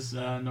 7 is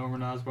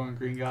Norman Osborn,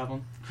 Green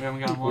Goblin. We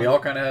haven't got one. We all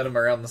kind of had him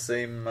around the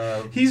same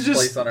He's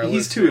place on our he's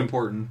list. too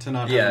important to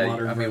not have a Yeah,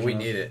 modern I mean, we version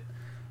of. need it.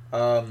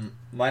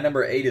 My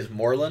number 8 is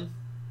Moreland,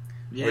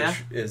 Yeah.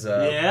 which is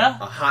Yeah.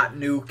 a hot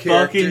new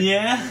character. Fucking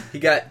yeah. He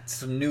got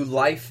some new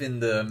life in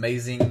the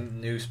amazing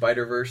new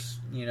Spider-Verse,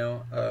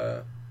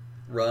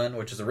 run,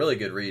 which is a really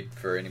good read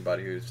for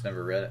anybody who's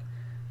never read it.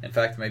 In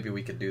fact, maybe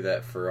we could do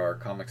that for our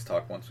comics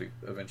talk once we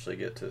eventually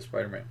get to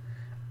Spider-Man.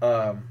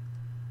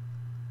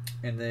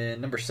 And then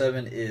number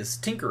 7 is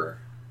Tinkerer.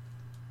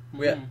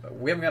 We haven't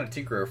got a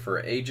Tinkerer for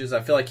ages.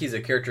 I feel like he's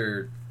a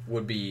character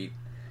would be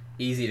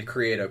easy to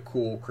create a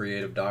cool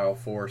creative dial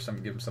for. Give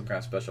him some kind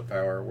of special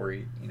power where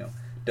he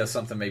does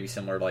something maybe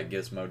similar like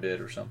Gizmo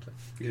did or something.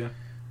 Yeah.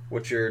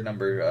 What's your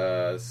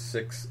number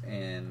 6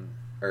 and...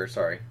 Or,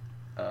 sorry.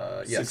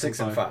 6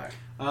 and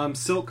 5.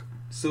 Silk.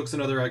 Silk's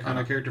another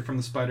iconic character from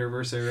the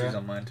Spider-Verse era. She's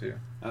on mine, too.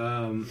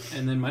 And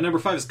then my number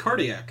 5 is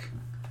Cardiac.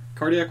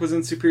 Cardiac was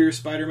in Superior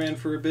Spider-Man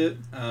for a bit.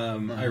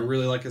 I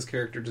really like his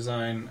character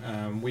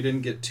design. We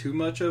didn't get too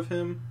much of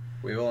him.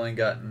 We've only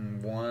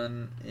gotten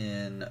one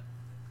in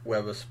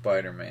Web of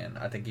Spider-Man.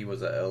 I think he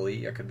was a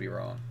LE. I could be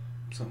wrong.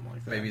 Something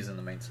like that. Maybe he's in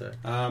the main set.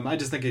 I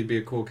just think he'd be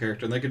a cool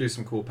character, and they could do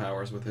some cool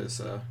powers with his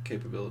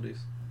capabilities.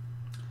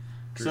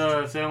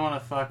 So if they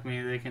want to fuck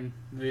me, they can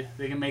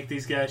make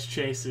these guys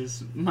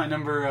chases. My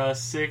number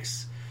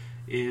 6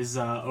 is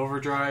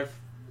Overdrive.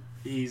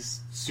 He's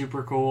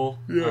super cool.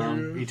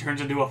 He turns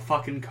into a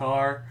fucking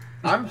car.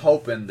 I'm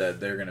hoping that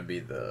they're going to be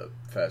the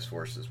Fast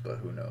Forces, but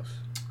who knows?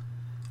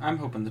 I'm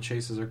hoping the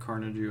chases are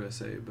Carnage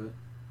USA, but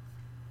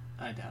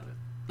I doubt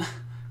it.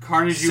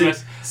 Carnage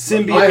US.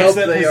 Symbiotes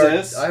that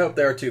possess. I hope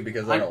they are too,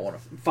 because I don't want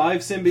to.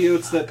 5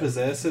 symbiotes that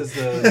possess as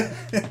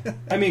the.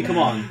 I mean, come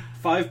on.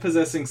 5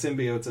 possessing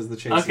symbiotes as the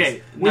chases.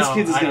 Okay, Which no,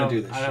 kids is I going don't- to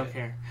do this I shit? don't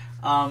care.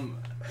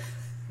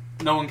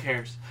 No one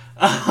cares.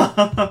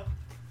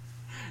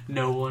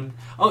 No one.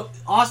 Oh,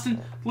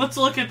 Austin, let's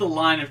look at the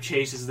line of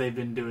chases they've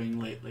been doing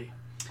lately.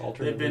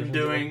 Alternate They've been versions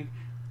of doing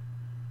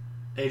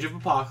Age of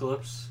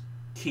Apocalypse,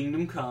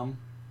 Kingdom Come,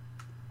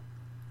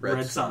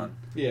 Red Sun. it.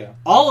 Yeah.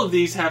 All of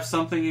these have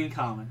something in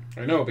common.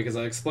 I know, because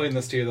I explained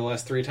this to you the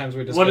last 3 times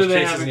we discussed What do they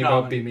chases have in and you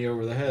common? both beat me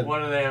over the head. What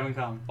do they have in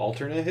common?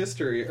 Alternate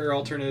history, or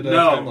alternate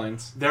No,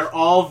 timelines. they're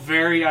all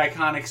very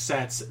iconic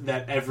sets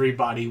that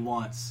everybody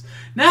wants.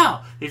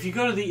 Now, if you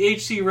go to the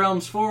HC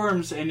Realms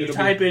forums and you It'll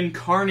type in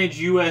Carnage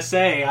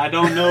USA, I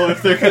don't know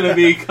if they're going to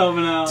be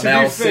coming out. To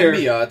Now, be fair,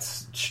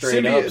 symbiotes,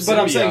 straight up, but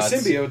I'm saying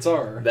symbiotes, symbiotes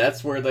are.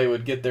 that's where they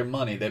would get their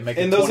money. They make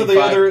And a those are the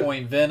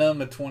 25-point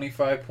Venom, a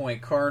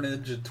 25-point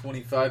Carnage, a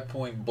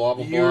 25-point blah,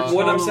 blah, You're blah.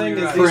 What I'm Totally saying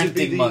is right. these would be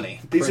Printing the, money.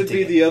 These would be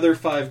Printing the other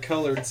 5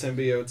 colored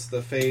symbiotes, the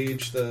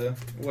phage, the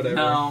whatever.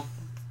 No.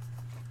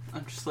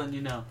 I'm just letting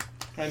you know.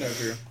 I know,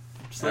 Drew.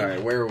 Just All letting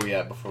right, where were we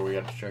at before we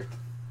got distracted?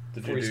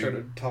 Before we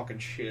started talking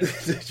shit.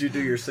 Did you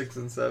do your 6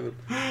 and 7?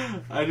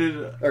 I did.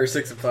 Or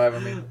 6 and 5, I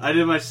mean. I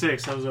did my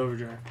 6. I was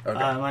Overdrive. Okay.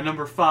 My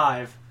number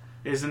 5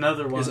 is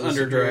another one Is of the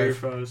Underdrive. superior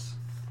foes.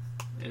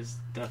 Is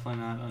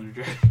definitely not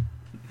Underdrive.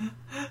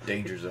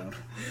 Danger Zone.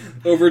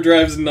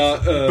 Overdrive's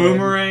not.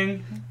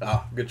 Boomerang,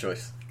 Oh, good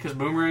choice. because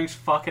Boomerang's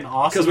fucking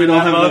awesome. Because we in don't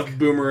that have book. enough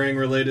boomerang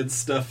related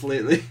stuff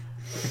lately.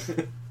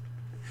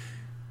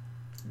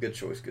 Good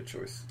choice, good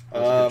choice.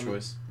 That was a good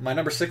choice. My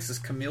number 6 is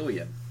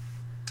Chameleon.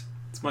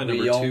 It's my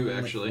number 2,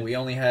 actually. We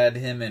only had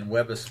him in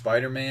Web of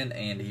Spider-Man,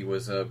 and he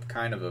was a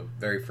kind of a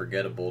very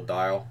forgettable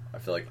dial. I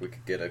feel like we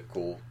could get a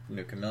cool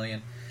new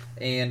Chameleon.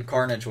 And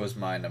Carnage was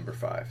my number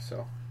 5.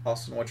 So,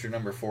 Austin, what's your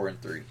number 4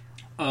 and 3?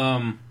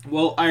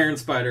 Well, Iron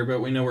Spider, but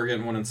we know we're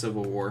getting one in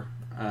Civil War.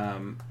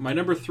 My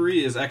number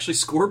 3 is actually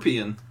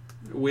Scorpion.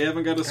 We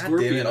haven't got a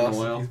Scorpion in a Austin,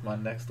 while. he's my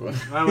next one.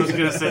 I was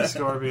gonna say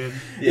Scorpion.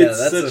 Yeah, It's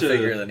that's a such a-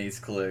 figure that needs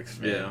clicks.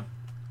 Man. Yeah.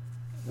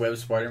 Web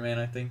Spider-Man,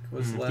 I think,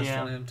 was the last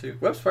Yeah. one of him, too.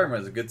 Web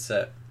Spider-Man is a good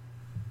set.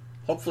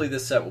 Hopefully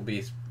this set will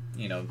be,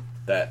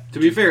 that... To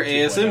be fair,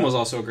 2.0. ASM was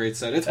also a great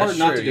set. It's That's hard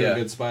not true, to do yeah. a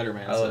good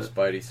Spider-Man I love set.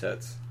 Spidey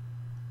sets.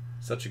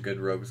 Such a good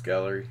rogues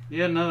gallery.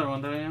 You had another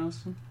one, didn't you,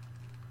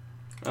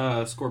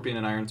 Austin? Scorpion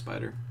and Iron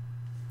Spider.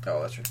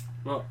 Oh, that's right.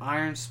 Well,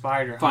 Iron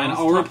Spider. Fine, I was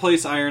I'll talk-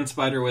 replace Iron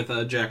Spider with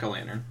a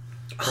Jack-o'-lantern.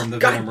 From the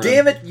God Venom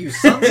damn it, you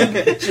sons of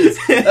bitches!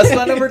 That's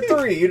my number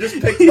 3. You just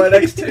picked my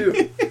next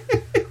 2.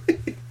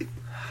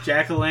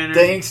 Jack-o'-lantern.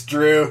 Thanks,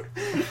 Drew.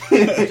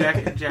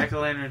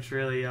 Jack-o'-lantern's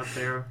really up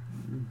there.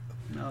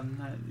 No,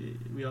 not,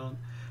 we all.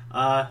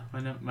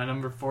 My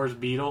number 4 is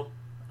Beetle.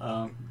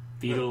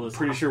 Beetle is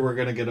Pretty sure we're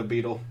going to get a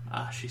Beetle.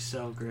 she's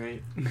so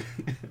great.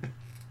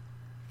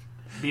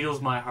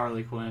 Beetle's my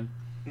Harley Quinn,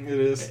 It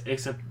is.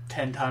 except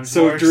 10 times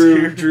So worse.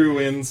 Drew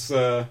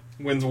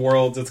wins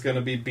Worlds. It's going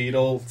to be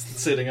Beetle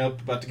sitting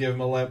up, about to give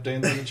him a lap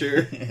dance in the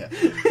chair. Yeah.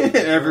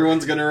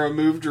 Everyone's going to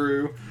remove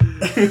Drew.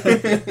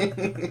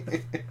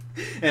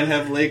 And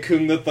have Lei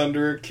Kung the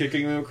Thunderer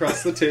kicking him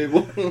across the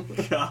table.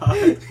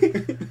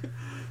 God.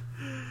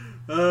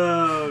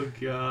 Oh,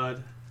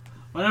 God.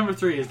 My number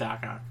 3 is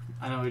Doc Ock.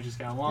 I know we just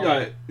got one.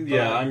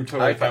 I'm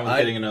totally fine with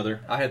getting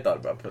another. I had thought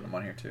about putting them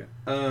on here too.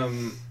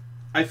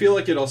 I feel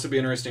like it'd also be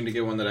interesting to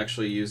get one that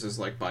actually uses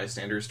like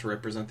bystanders to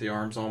represent the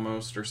arms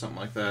almost, or something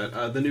like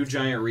that. The new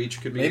Giant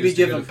Reach could be maybe used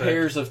give to them good effect.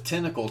 pairs of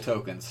tentacle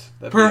tokens.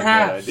 That'd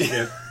Perhaps. be a good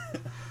idea.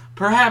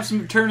 Perhaps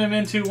turn him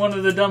into one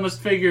of the dumbest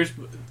figures.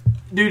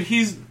 Dude,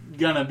 he's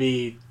gonna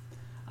be...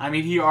 I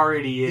mean, he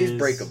already is. He's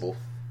breakable.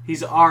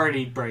 He's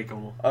already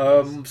breakable.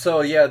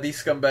 So yeah,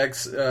 these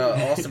scumbags,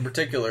 Austin in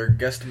particular,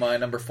 guessed my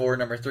number 4,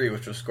 number 3,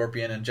 which was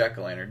Scorpion and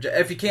Jack-o'-lantern.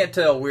 If you can't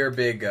tell, we're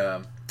big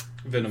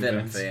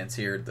Venom fans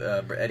here.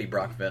 Eddie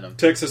Brock Venom.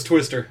 Texas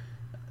Twister.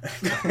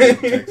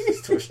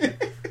 Texas Twister.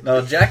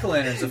 No,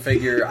 Jack-o'-lantern's a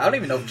figure. I don't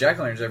even know if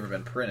Jack-o'-lantern's ever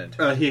been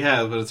printed. He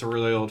has, but it's a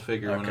really old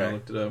figure when I Okay.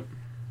 looked it up.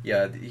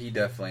 Yeah, he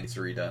definitely needs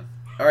to redone.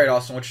 All right,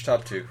 Austin, what's your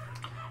top 2?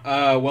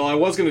 Well, I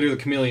was going to do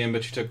the Chameleon,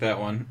 but you took that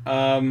one.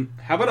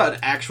 How about an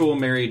actual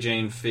Mary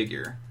Jane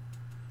figure?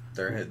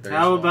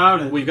 How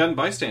about it? We've gotten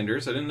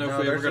bystanders. I didn't know if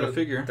we ever got a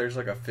figure. There's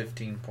like a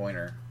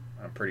 15-pointer.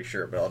 I'm pretty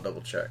sure, but I'll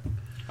double check.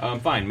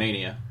 Fine,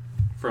 Mania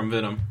from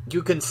Venom.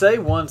 You can say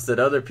ones that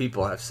other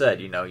people have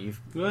said. You know,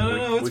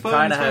 No, it's we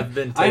fine. kind It's of fine. have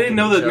been. I didn't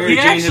know that Mary He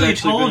Jane had actually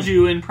actually told been...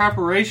 you in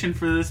preparation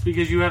for this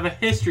because you have a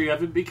history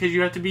of it, because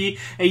you have to be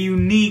a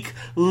unique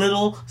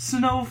little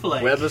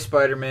snowflake. Web of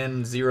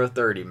Spider-Man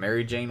 030,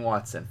 Mary Jane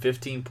Watson,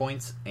 15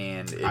 points,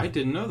 and I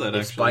didn't know that,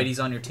 if actually. Spidey's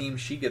on your team,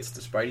 she gets the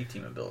Spidey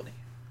team ability.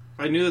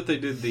 I knew that they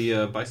did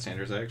the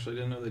bystanders. I actually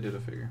didn't know they did a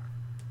figure.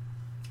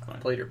 I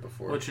played her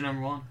before. What's your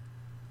number 1?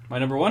 My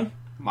number 1?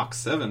 Mach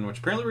 7, which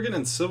apparently we're getting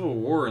in Civil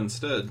War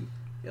instead.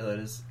 Yeah, that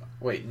is...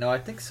 Wait, no, I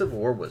think Civil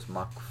War was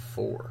Mach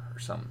 4 or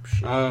some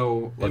shit.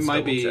 Oh, Let's it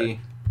might double be... check.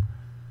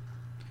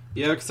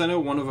 Yeah, because I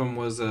know one of them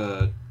was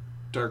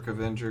Dark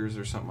Avengers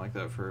or something like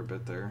that for a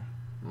bit there.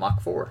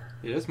 Mach 4.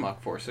 It is Mach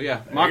 4, so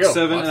yeah. There Mach you go,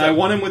 7, Mach and I 7.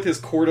 want him with his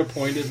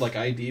court-appointed like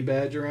ID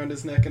badge around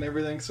his neck and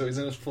everything, so he's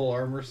in his full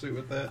armor suit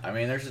with that. I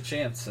mean, there's a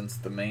chance since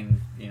the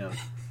main,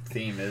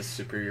 theme is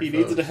superior He foes.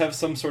 needs to have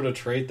some sort of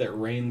trait that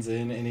reins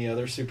in any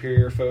other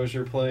superior foes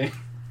you're playing.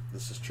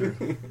 This is true.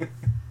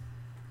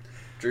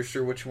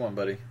 Drewster, what you want,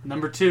 buddy?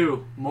 Number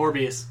 2,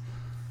 Morbius.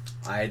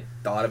 I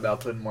thought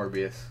about putting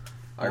Morbius.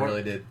 I Mor-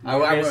 really did. I Morbius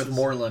went with is-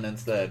 Moreland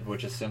instead,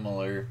 which is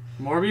similar.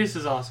 Morbius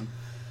is awesome.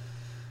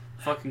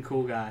 Fucking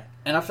cool guy.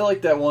 And I feel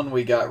like that one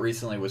we got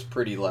recently was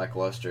pretty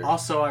lackluster.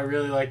 Also, I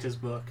really liked his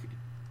book.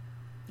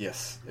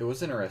 Yes, it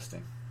was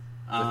interesting.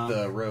 Um,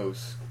 With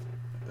Rose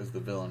as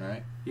the villain,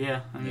 right?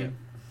 Yeah, I mean,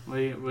 what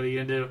are you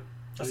gonna do?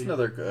 That's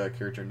another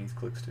character needs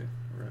clicks too.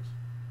 Rose.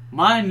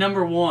 My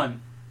number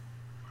 1,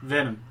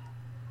 Venom.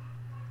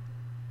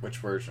 Which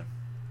version?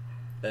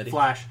 Eddie?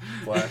 Flash.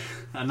 Flash.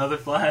 Another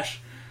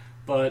Flash.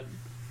 But,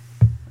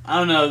 I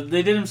don't know,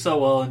 they did him so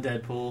well in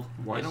Deadpool.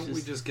 Why It's don't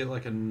we just get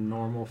like a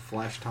normal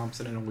Flash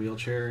Thompson in a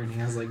wheelchair and he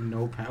has like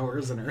no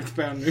powers and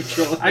Earthbound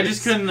neutral? I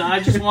just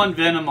want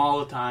Venom all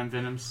the time.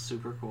 Venom's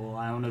super cool.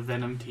 I own a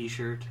Venom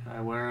t-shirt. I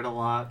wear it a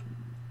lot.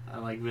 I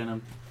like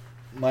Venom.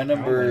 My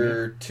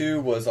number 2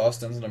 was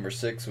Austin's number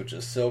 6, which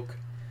is Silk.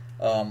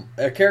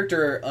 A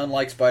character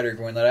unlike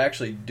Spider-Gwen that I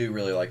actually do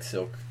really like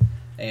Silk.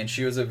 And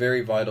she was a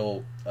very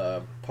vital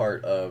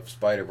part of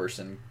Spider-Verse.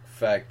 In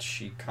fact,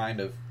 she kind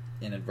of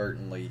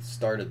inadvertently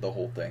started the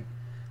whole thing.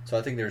 So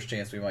I think there's a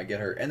chance we might get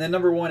her. And then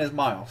number 1 is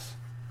Miles.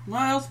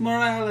 Miles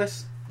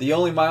Morales. The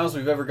only Miles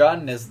we've ever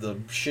gotten is the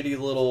shitty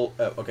little...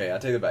 okay, I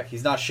take it back.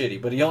 He's not shitty,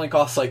 but he only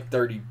costs like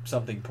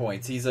 30-something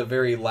points. He's a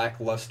very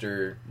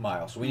lackluster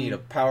Miles. We need a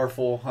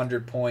powerful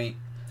 100-point...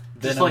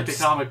 Just like the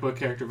comic book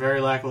character.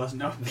 Very lackluster.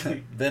 No.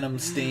 Venom,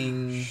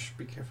 Sting, Shh,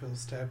 be careful, he'll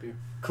stab you.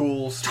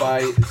 cool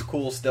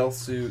stealth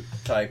suit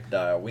type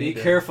dial. Be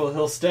careful,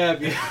 he'll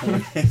stab you.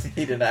 We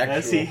need an actual...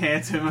 As he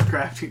hands him a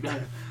crafting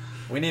knife.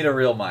 We need a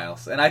real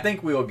Miles, and I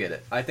think we will get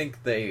it. I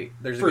think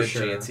there's a For good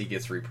sure. chance he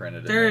gets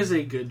reprinted. There is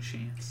a good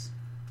chance.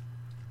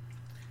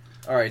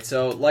 All right,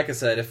 so like I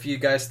said, if you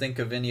guys think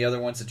of any other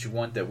ones that you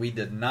want that we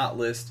did not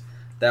list,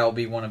 that will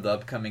be one of the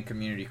upcoming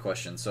community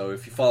questions. So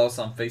if you follow us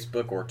on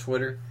Facebook or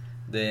Twitter,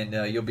 then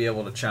you'll be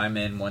able to chime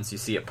in once you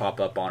see it pop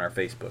up on our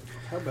Facebook.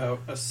 How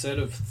about a set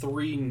of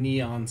 3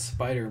 neon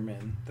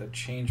Spider-Men that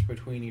change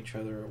between each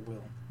other at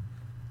will?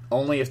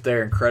 Only if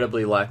they're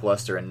incredibly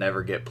lackluster and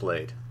never get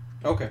played.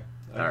 Okay,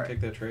 I can All right.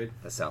 take that trade.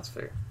 That sounds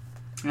fair.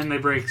 And they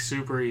break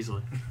super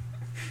easily.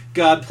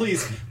 God,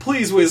 please,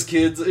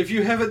 WizKids, if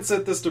you haven't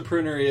sent this to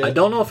printer yet, I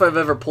don't know if I've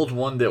ever pulled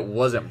one that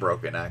wasn't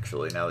broken,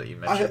 actually, now that you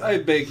mention it. I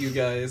beg you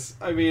guys.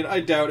 I mean,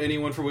 I doubt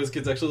anyone for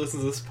WizKids actually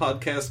listens to this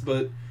podcast,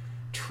 but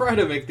try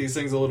to make these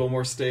things a little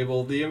more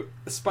stable. The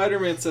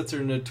Spider-Man sets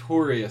are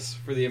notorious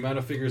for the amount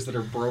of figures that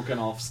are broken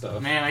off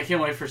stuff. Man, I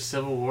can't wait for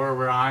Civil War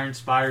where Iron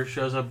Spider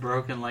shows up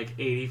broken like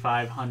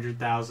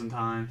 8,500,000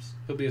 times.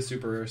 He'll be a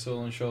super rare, so he'll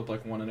only show up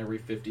like 1 in every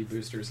 50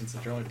 boosters since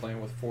you're only playing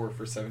with 4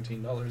 for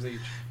 $17 each.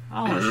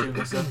 I want to shoot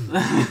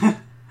myself.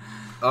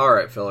 All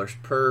right, fellers,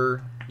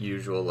 per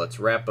usual, let's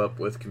wrap up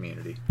with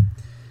community.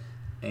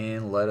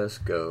 And let us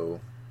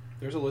go.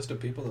 There's a list of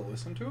people that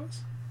listen to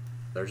us?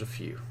 There's a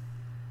few.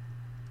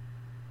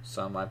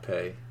 Some I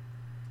pay.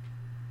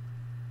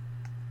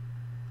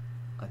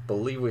 I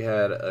believe we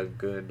had a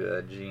good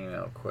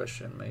Gmail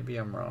question. Maybe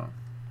I'm wrong.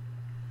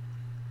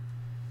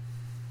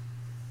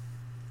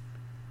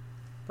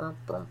 Oh,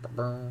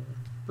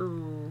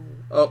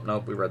 no,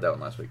 we read that one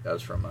last week. That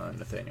was from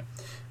Nathaniel.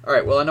 All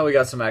right, well, I know we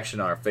got some action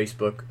on our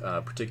Facebook,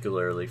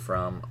 particularly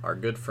from our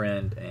good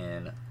friend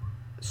and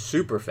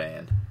super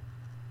fan,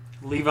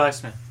 Levi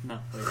Smith. No,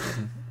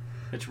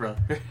 it's your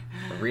brother.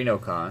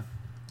 RenoCon.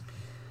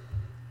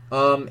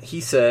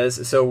 He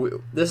says,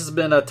 so this has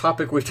been a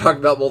topic we've talked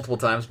about multiple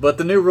times, but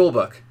the new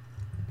rulebook.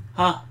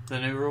 Huh, the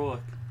new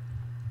rulebook.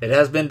 It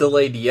has been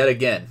delayed yet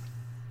again.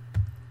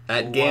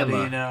 At Gamma, What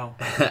do you know?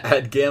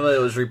 at Gamma, it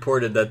was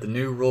reported that the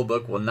new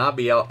rulebook will not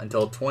be out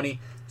until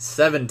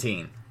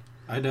 2017.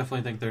 I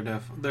definitely think they're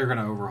going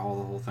to overhaul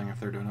the whole thing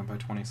if they're doing it by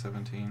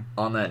 2017.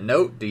 On that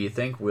note, do you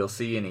think we'll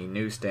see any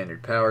new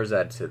standard powers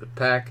added to the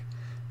pack?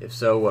 If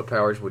so, what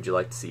powers would you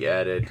like to see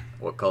added?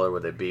 What color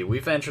would they be?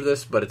 We've answered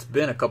this, but it's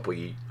been it's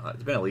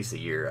been at least a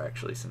year,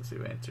 actually, since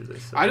we've answered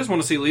this. So. I just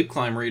want to see Leap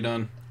Climb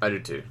redone. I do,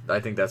 too.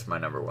 I think that's my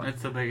number one.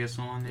 It's the biggest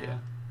one, yeah.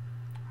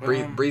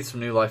 Breathe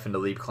some new life into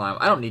Leap Climb.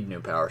 I don't need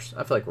new powers.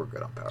 I feel like we're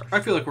good on powers. I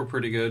feel like we're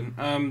pretty good.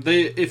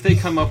 If they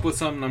come up with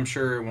something, I'm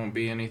sure it won't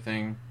be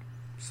anything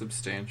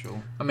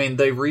substantial. I mean,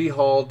 they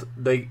rehauled...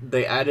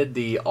 They added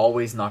the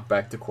always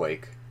knockback to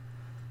Quake.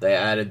 They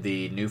added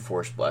the new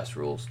Force Blast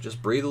rules.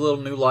 Just breathe a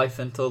little new life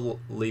into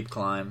Leap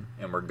Climb,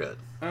 and we're good.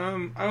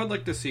 I would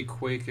like to see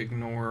Quake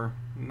ignore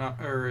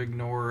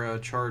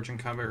charge and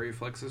combat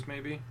reflexes,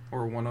 maybe,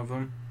 or one of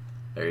them.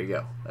 There you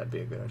go. That'd be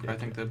a good idea. I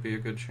think that'd be a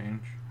good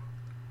change.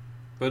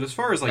 But as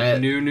far as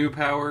new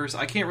powers,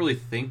 I can't really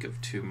think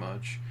of too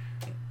much.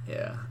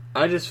 Yeah,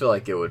 I just feel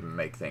like it would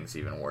make things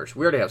even worse.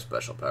 We already have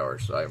special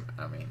powers, so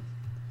I mean,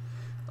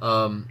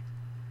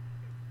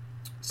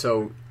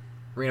 so.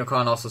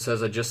 RenoCon also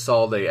says, I just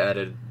saw they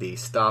added the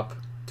stop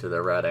to the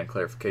Radan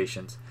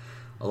clarifications.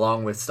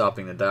 Along with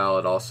stopping the dial,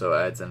 it also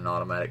adds an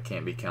automatic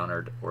can't be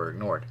countered or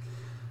ignored.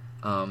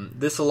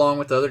 This, along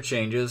with other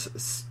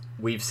changes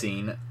we've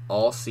seen,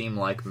 all seem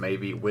like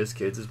maybe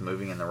WizKids is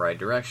moving in the right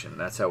direction.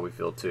 That's how we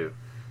feel too.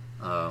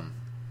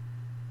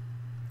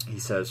 He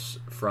says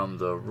from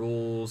the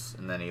rules,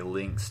 and then he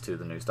links to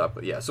the new stop.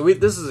 But yeah, so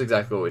this is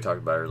exactly what we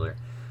talked about earlier.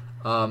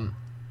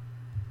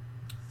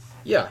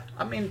 Yeah,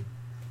 I mean...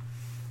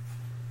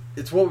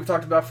 It's what we've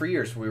talked about for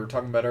years. We were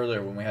talking about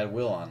earlier when we had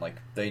Will on.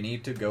 Like, they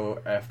need to go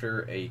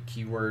after a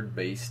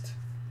keyword-based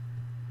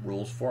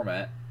rules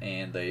format,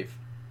 and they've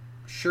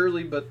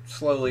surely but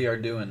slowly are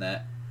doing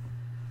that.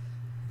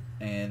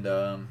 And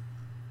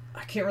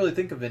I can't really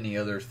think of any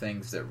other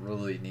things that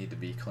really need to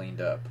be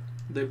cleaned up.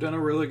 They've done a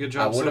really good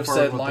job. I would have so far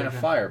said with what Line they've of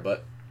done. Fire,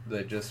 but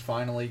they just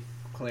finally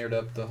cleared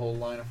up the whole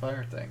Line of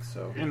Fire thing.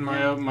 So, And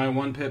my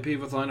one pet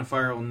peeve with Line of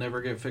Fire will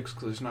never get fixed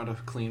because there's not a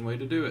clean way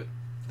to do it.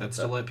 That's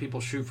to let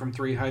people shoot from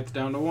 3 heights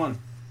down to 1.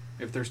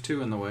 If there's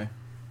 2 in the way,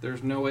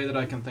 there's no way that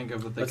I can think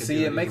of that they but could see,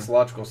 do it makes either.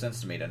 logical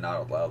sense to me to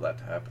not allow that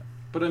to happen.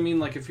 But I mean,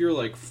 like, if you're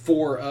like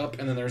 4 up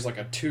and then there's like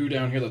a 2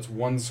 down here that's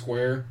 1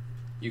 square,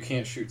 you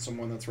can't shoot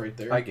someone that's right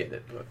there. I get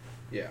it, but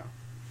Yeah.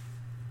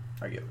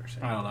 I get what you're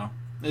saying. I don't know.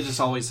 It just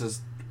always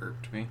has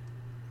irked me.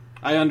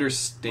 I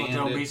understand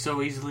Don't it. be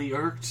so easily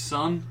irked,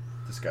 son.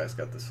 This guy's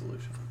got the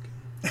solution.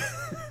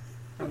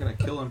 I'm gonna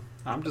kill him.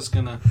 I'm just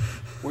gonna...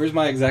 Where's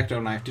my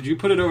X-Acto knife? Did you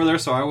put it over there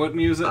so I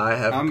wouldn't use it?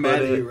 I'm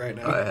mad at you right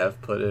now. I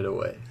have put it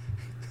away.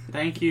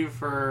 Thank you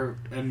for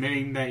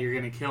admitting that you're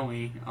going to kill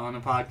me on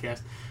a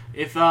podcast.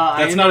 If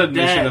That's not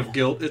admission of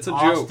guilt. It's a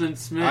Austin joke.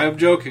 Smith. I am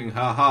joking.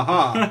 Ha ha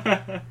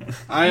ha.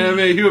 I am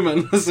a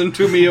human. Listen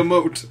to me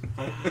emote.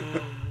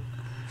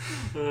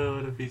 Oh,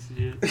 what a piece of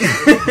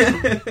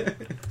shit.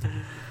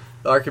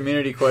 Our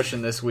community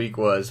question this week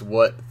was,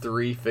 what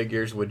 3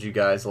 figures would you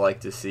guys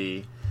like to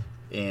see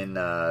in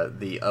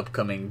the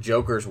upcoming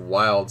Joker's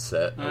Wild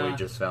set that we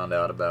just found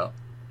out about?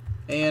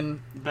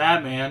 And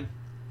Batman.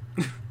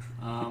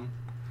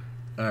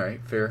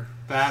 alright, fair.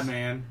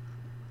 Batman.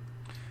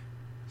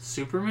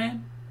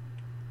 Superman?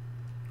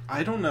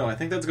 I don't know. I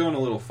think that's going a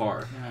little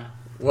far. Yeah.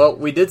 Well,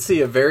 we did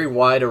see a very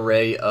wide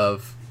array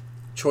of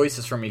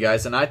choices from you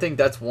guys, and I think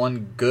that's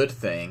one good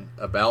thing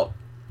about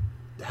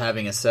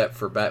having a set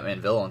for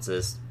Batman villains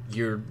is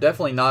you're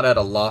definitely not at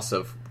a loss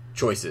of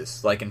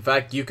choices. Like, in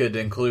fact, you could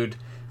include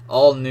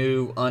all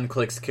new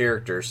Unclicked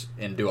characters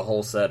and do a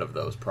whole set of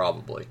those,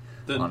 probably,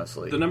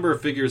 honestly. The number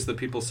of figures that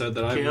people said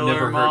that I've Killer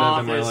never heard Moth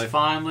of in my is life.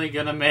 finally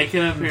going to make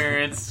an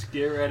appearance.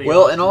 Get ready.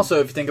 Well, and also,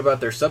 if you think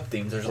about their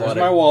sub-themes, there's a Where's lot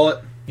my of...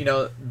 wallet? You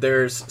know,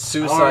 there's Oh, are we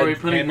Suicide...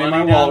 putting Hand me money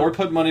my wallet. down? We're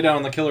putting money down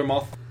on the Killer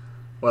Moth.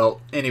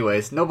 Well,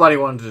 anyways, nobody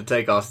wanted to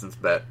take Austin's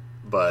bet,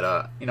 but,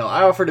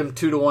 I offered him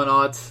 2-to-1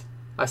 odds.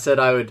 I said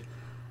I would...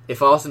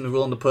 If Austin was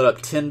willing to put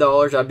up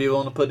 $10, I'd be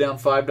willing to put down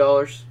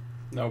 $5.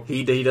 Nope.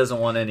 He doesn't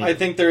want any... I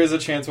think there is a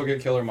chance we'll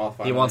get Killer Moth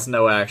finally. He wants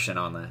no action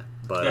on that.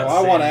 But No,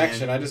 I want Sandman.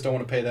 action. I just don't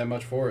want to pay that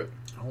much for it.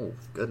 oh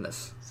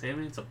goodness.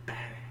 Sandman's a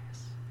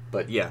badass.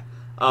 But yeah,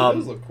 It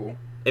does look cool.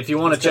 If you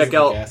want to It's 'cause check of the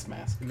out, gas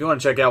mask. if you want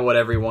to check out what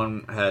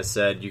everyone has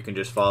said, you can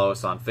just follow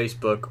us on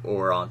Facebook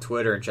or on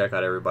Twitter and check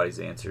out everybody's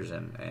answers.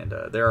 And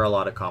there are a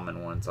lot of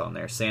common ones on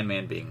there.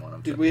 Sandman being one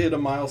of them. Did we hit a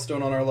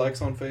milestone on our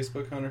likes on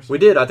Facebook, Hunter? We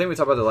did. I think we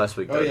talked about it last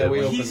week. Oh though, yeah, didn't we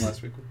we? opened He's-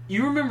 last week.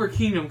 You remember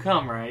Kingdom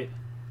Come, right?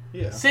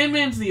 Yeah.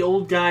 Sandman's the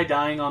old guy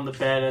dying on the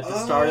bed at the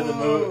start of the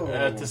movie. Oh.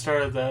 At the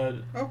start of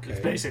the, Okay.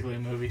 it's basically a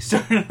movie.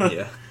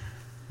 Yeah.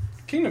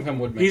 Kingdom Come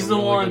would make He's a the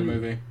really one- good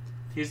movie.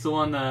 He's the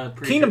one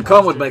that Kingdom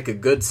Come would make a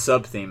good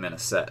sub theme in a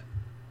set.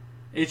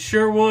 It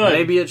sure would.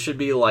 Maybe it should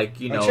be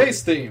like, you A know,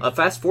 chase theme. a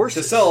Fast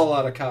Forces. To sell a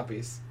lot of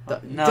copies.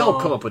 No. Don't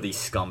come up with these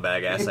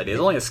scumbag ass ideas.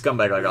 Only a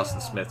scumbag like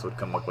Austin Smith would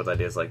come up with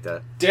ideas like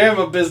that. Damn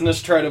a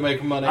business try to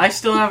make money. I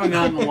still haven't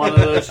gotten one of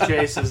those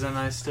chases, and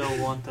I still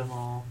want them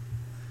all.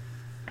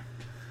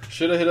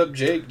 Should have hit up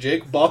Jake.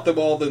 Jake bought them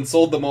all, then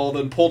sold them all,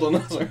 then pulled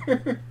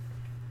another.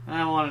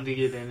 I wanted to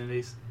get into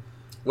these.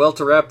 Well,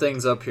 to wrap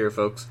things up here,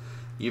 folks,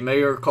 you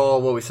may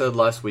recall what we said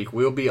last week.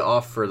 We'll be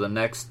off for the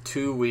next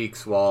 2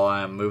 weeks while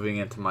I'm moving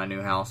into my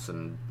new house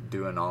and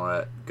doing all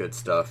that good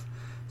stuff.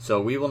 So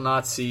we will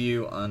not see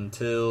you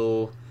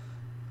until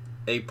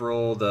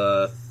April,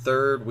 the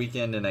 3rd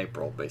weekend in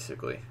April,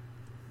 basically.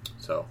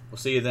 So we'll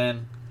see you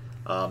then.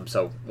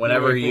 So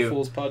whenever No April you...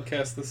 Fool's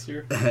podcast this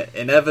year.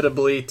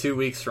 inevitably, 2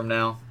 weeks from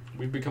now.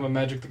 We've become a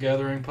Magic the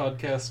Gathering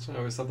podcast. I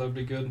always thought that would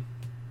be good.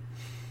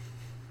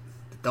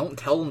 Don't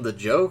tell them the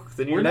joke.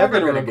 Then you're We're never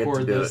never going going to to get to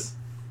record do this. it.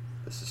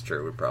 This is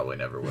true. We probably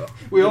never will.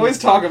 We always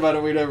talk about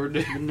it. We never do.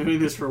 I've been doing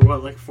this for,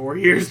 what, like 4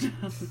 years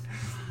now?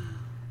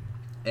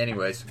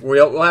 Anyways,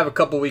 we'll have a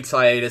couple weeks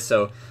hiatus,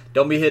 so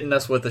don't be hitting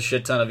us with a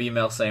shit ton of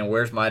emails saying,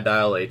 where's my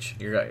Dial H?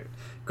 You're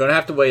going to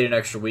have to wait an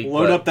extra week.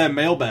 Load but- up that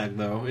mailbag,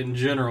 though, in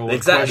general. with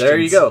Exactly. There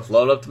you questions. go.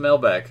 Load up the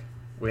mailbag.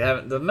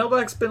 The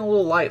mailbag's been a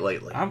little light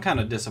lately. I'm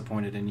kind of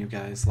disappointed in you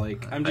guys.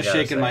 Like, I'm just I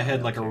gotta shaking say, my I head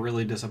am like a too.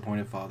 really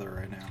disappointed father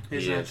right now.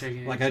 He's He not is.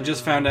 shaking Like, his I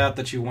just head. found out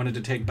that you wanted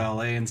to take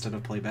ballet instead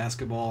of play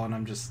basketball, and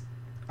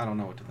I don't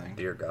know what to think.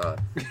 Dear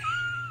God.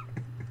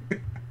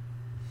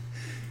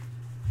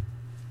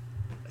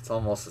 It's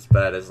almost as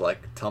bad as,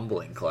 like,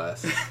 tumbling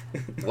class.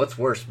 What's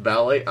worse,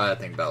 ballet? I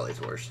think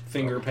ballet's worse.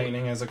 Finger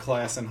painting as a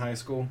class in high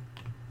school.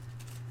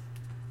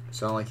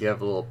 Sound like you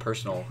have a little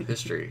personal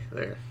history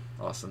there,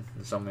 Austin.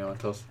 Is something you want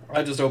to tell us?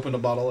 I just opened a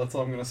bottle, that's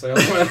all I'm going to say on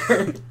the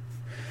matter.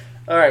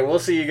 All right, we'll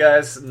see you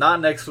guys.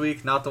 Not next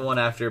week, not the one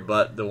after,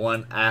 but the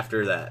one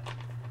after that.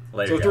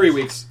 Later, So guys. 3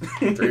 weeks.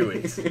 3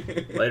 weeks.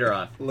 Later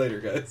on. Later,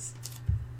 guys.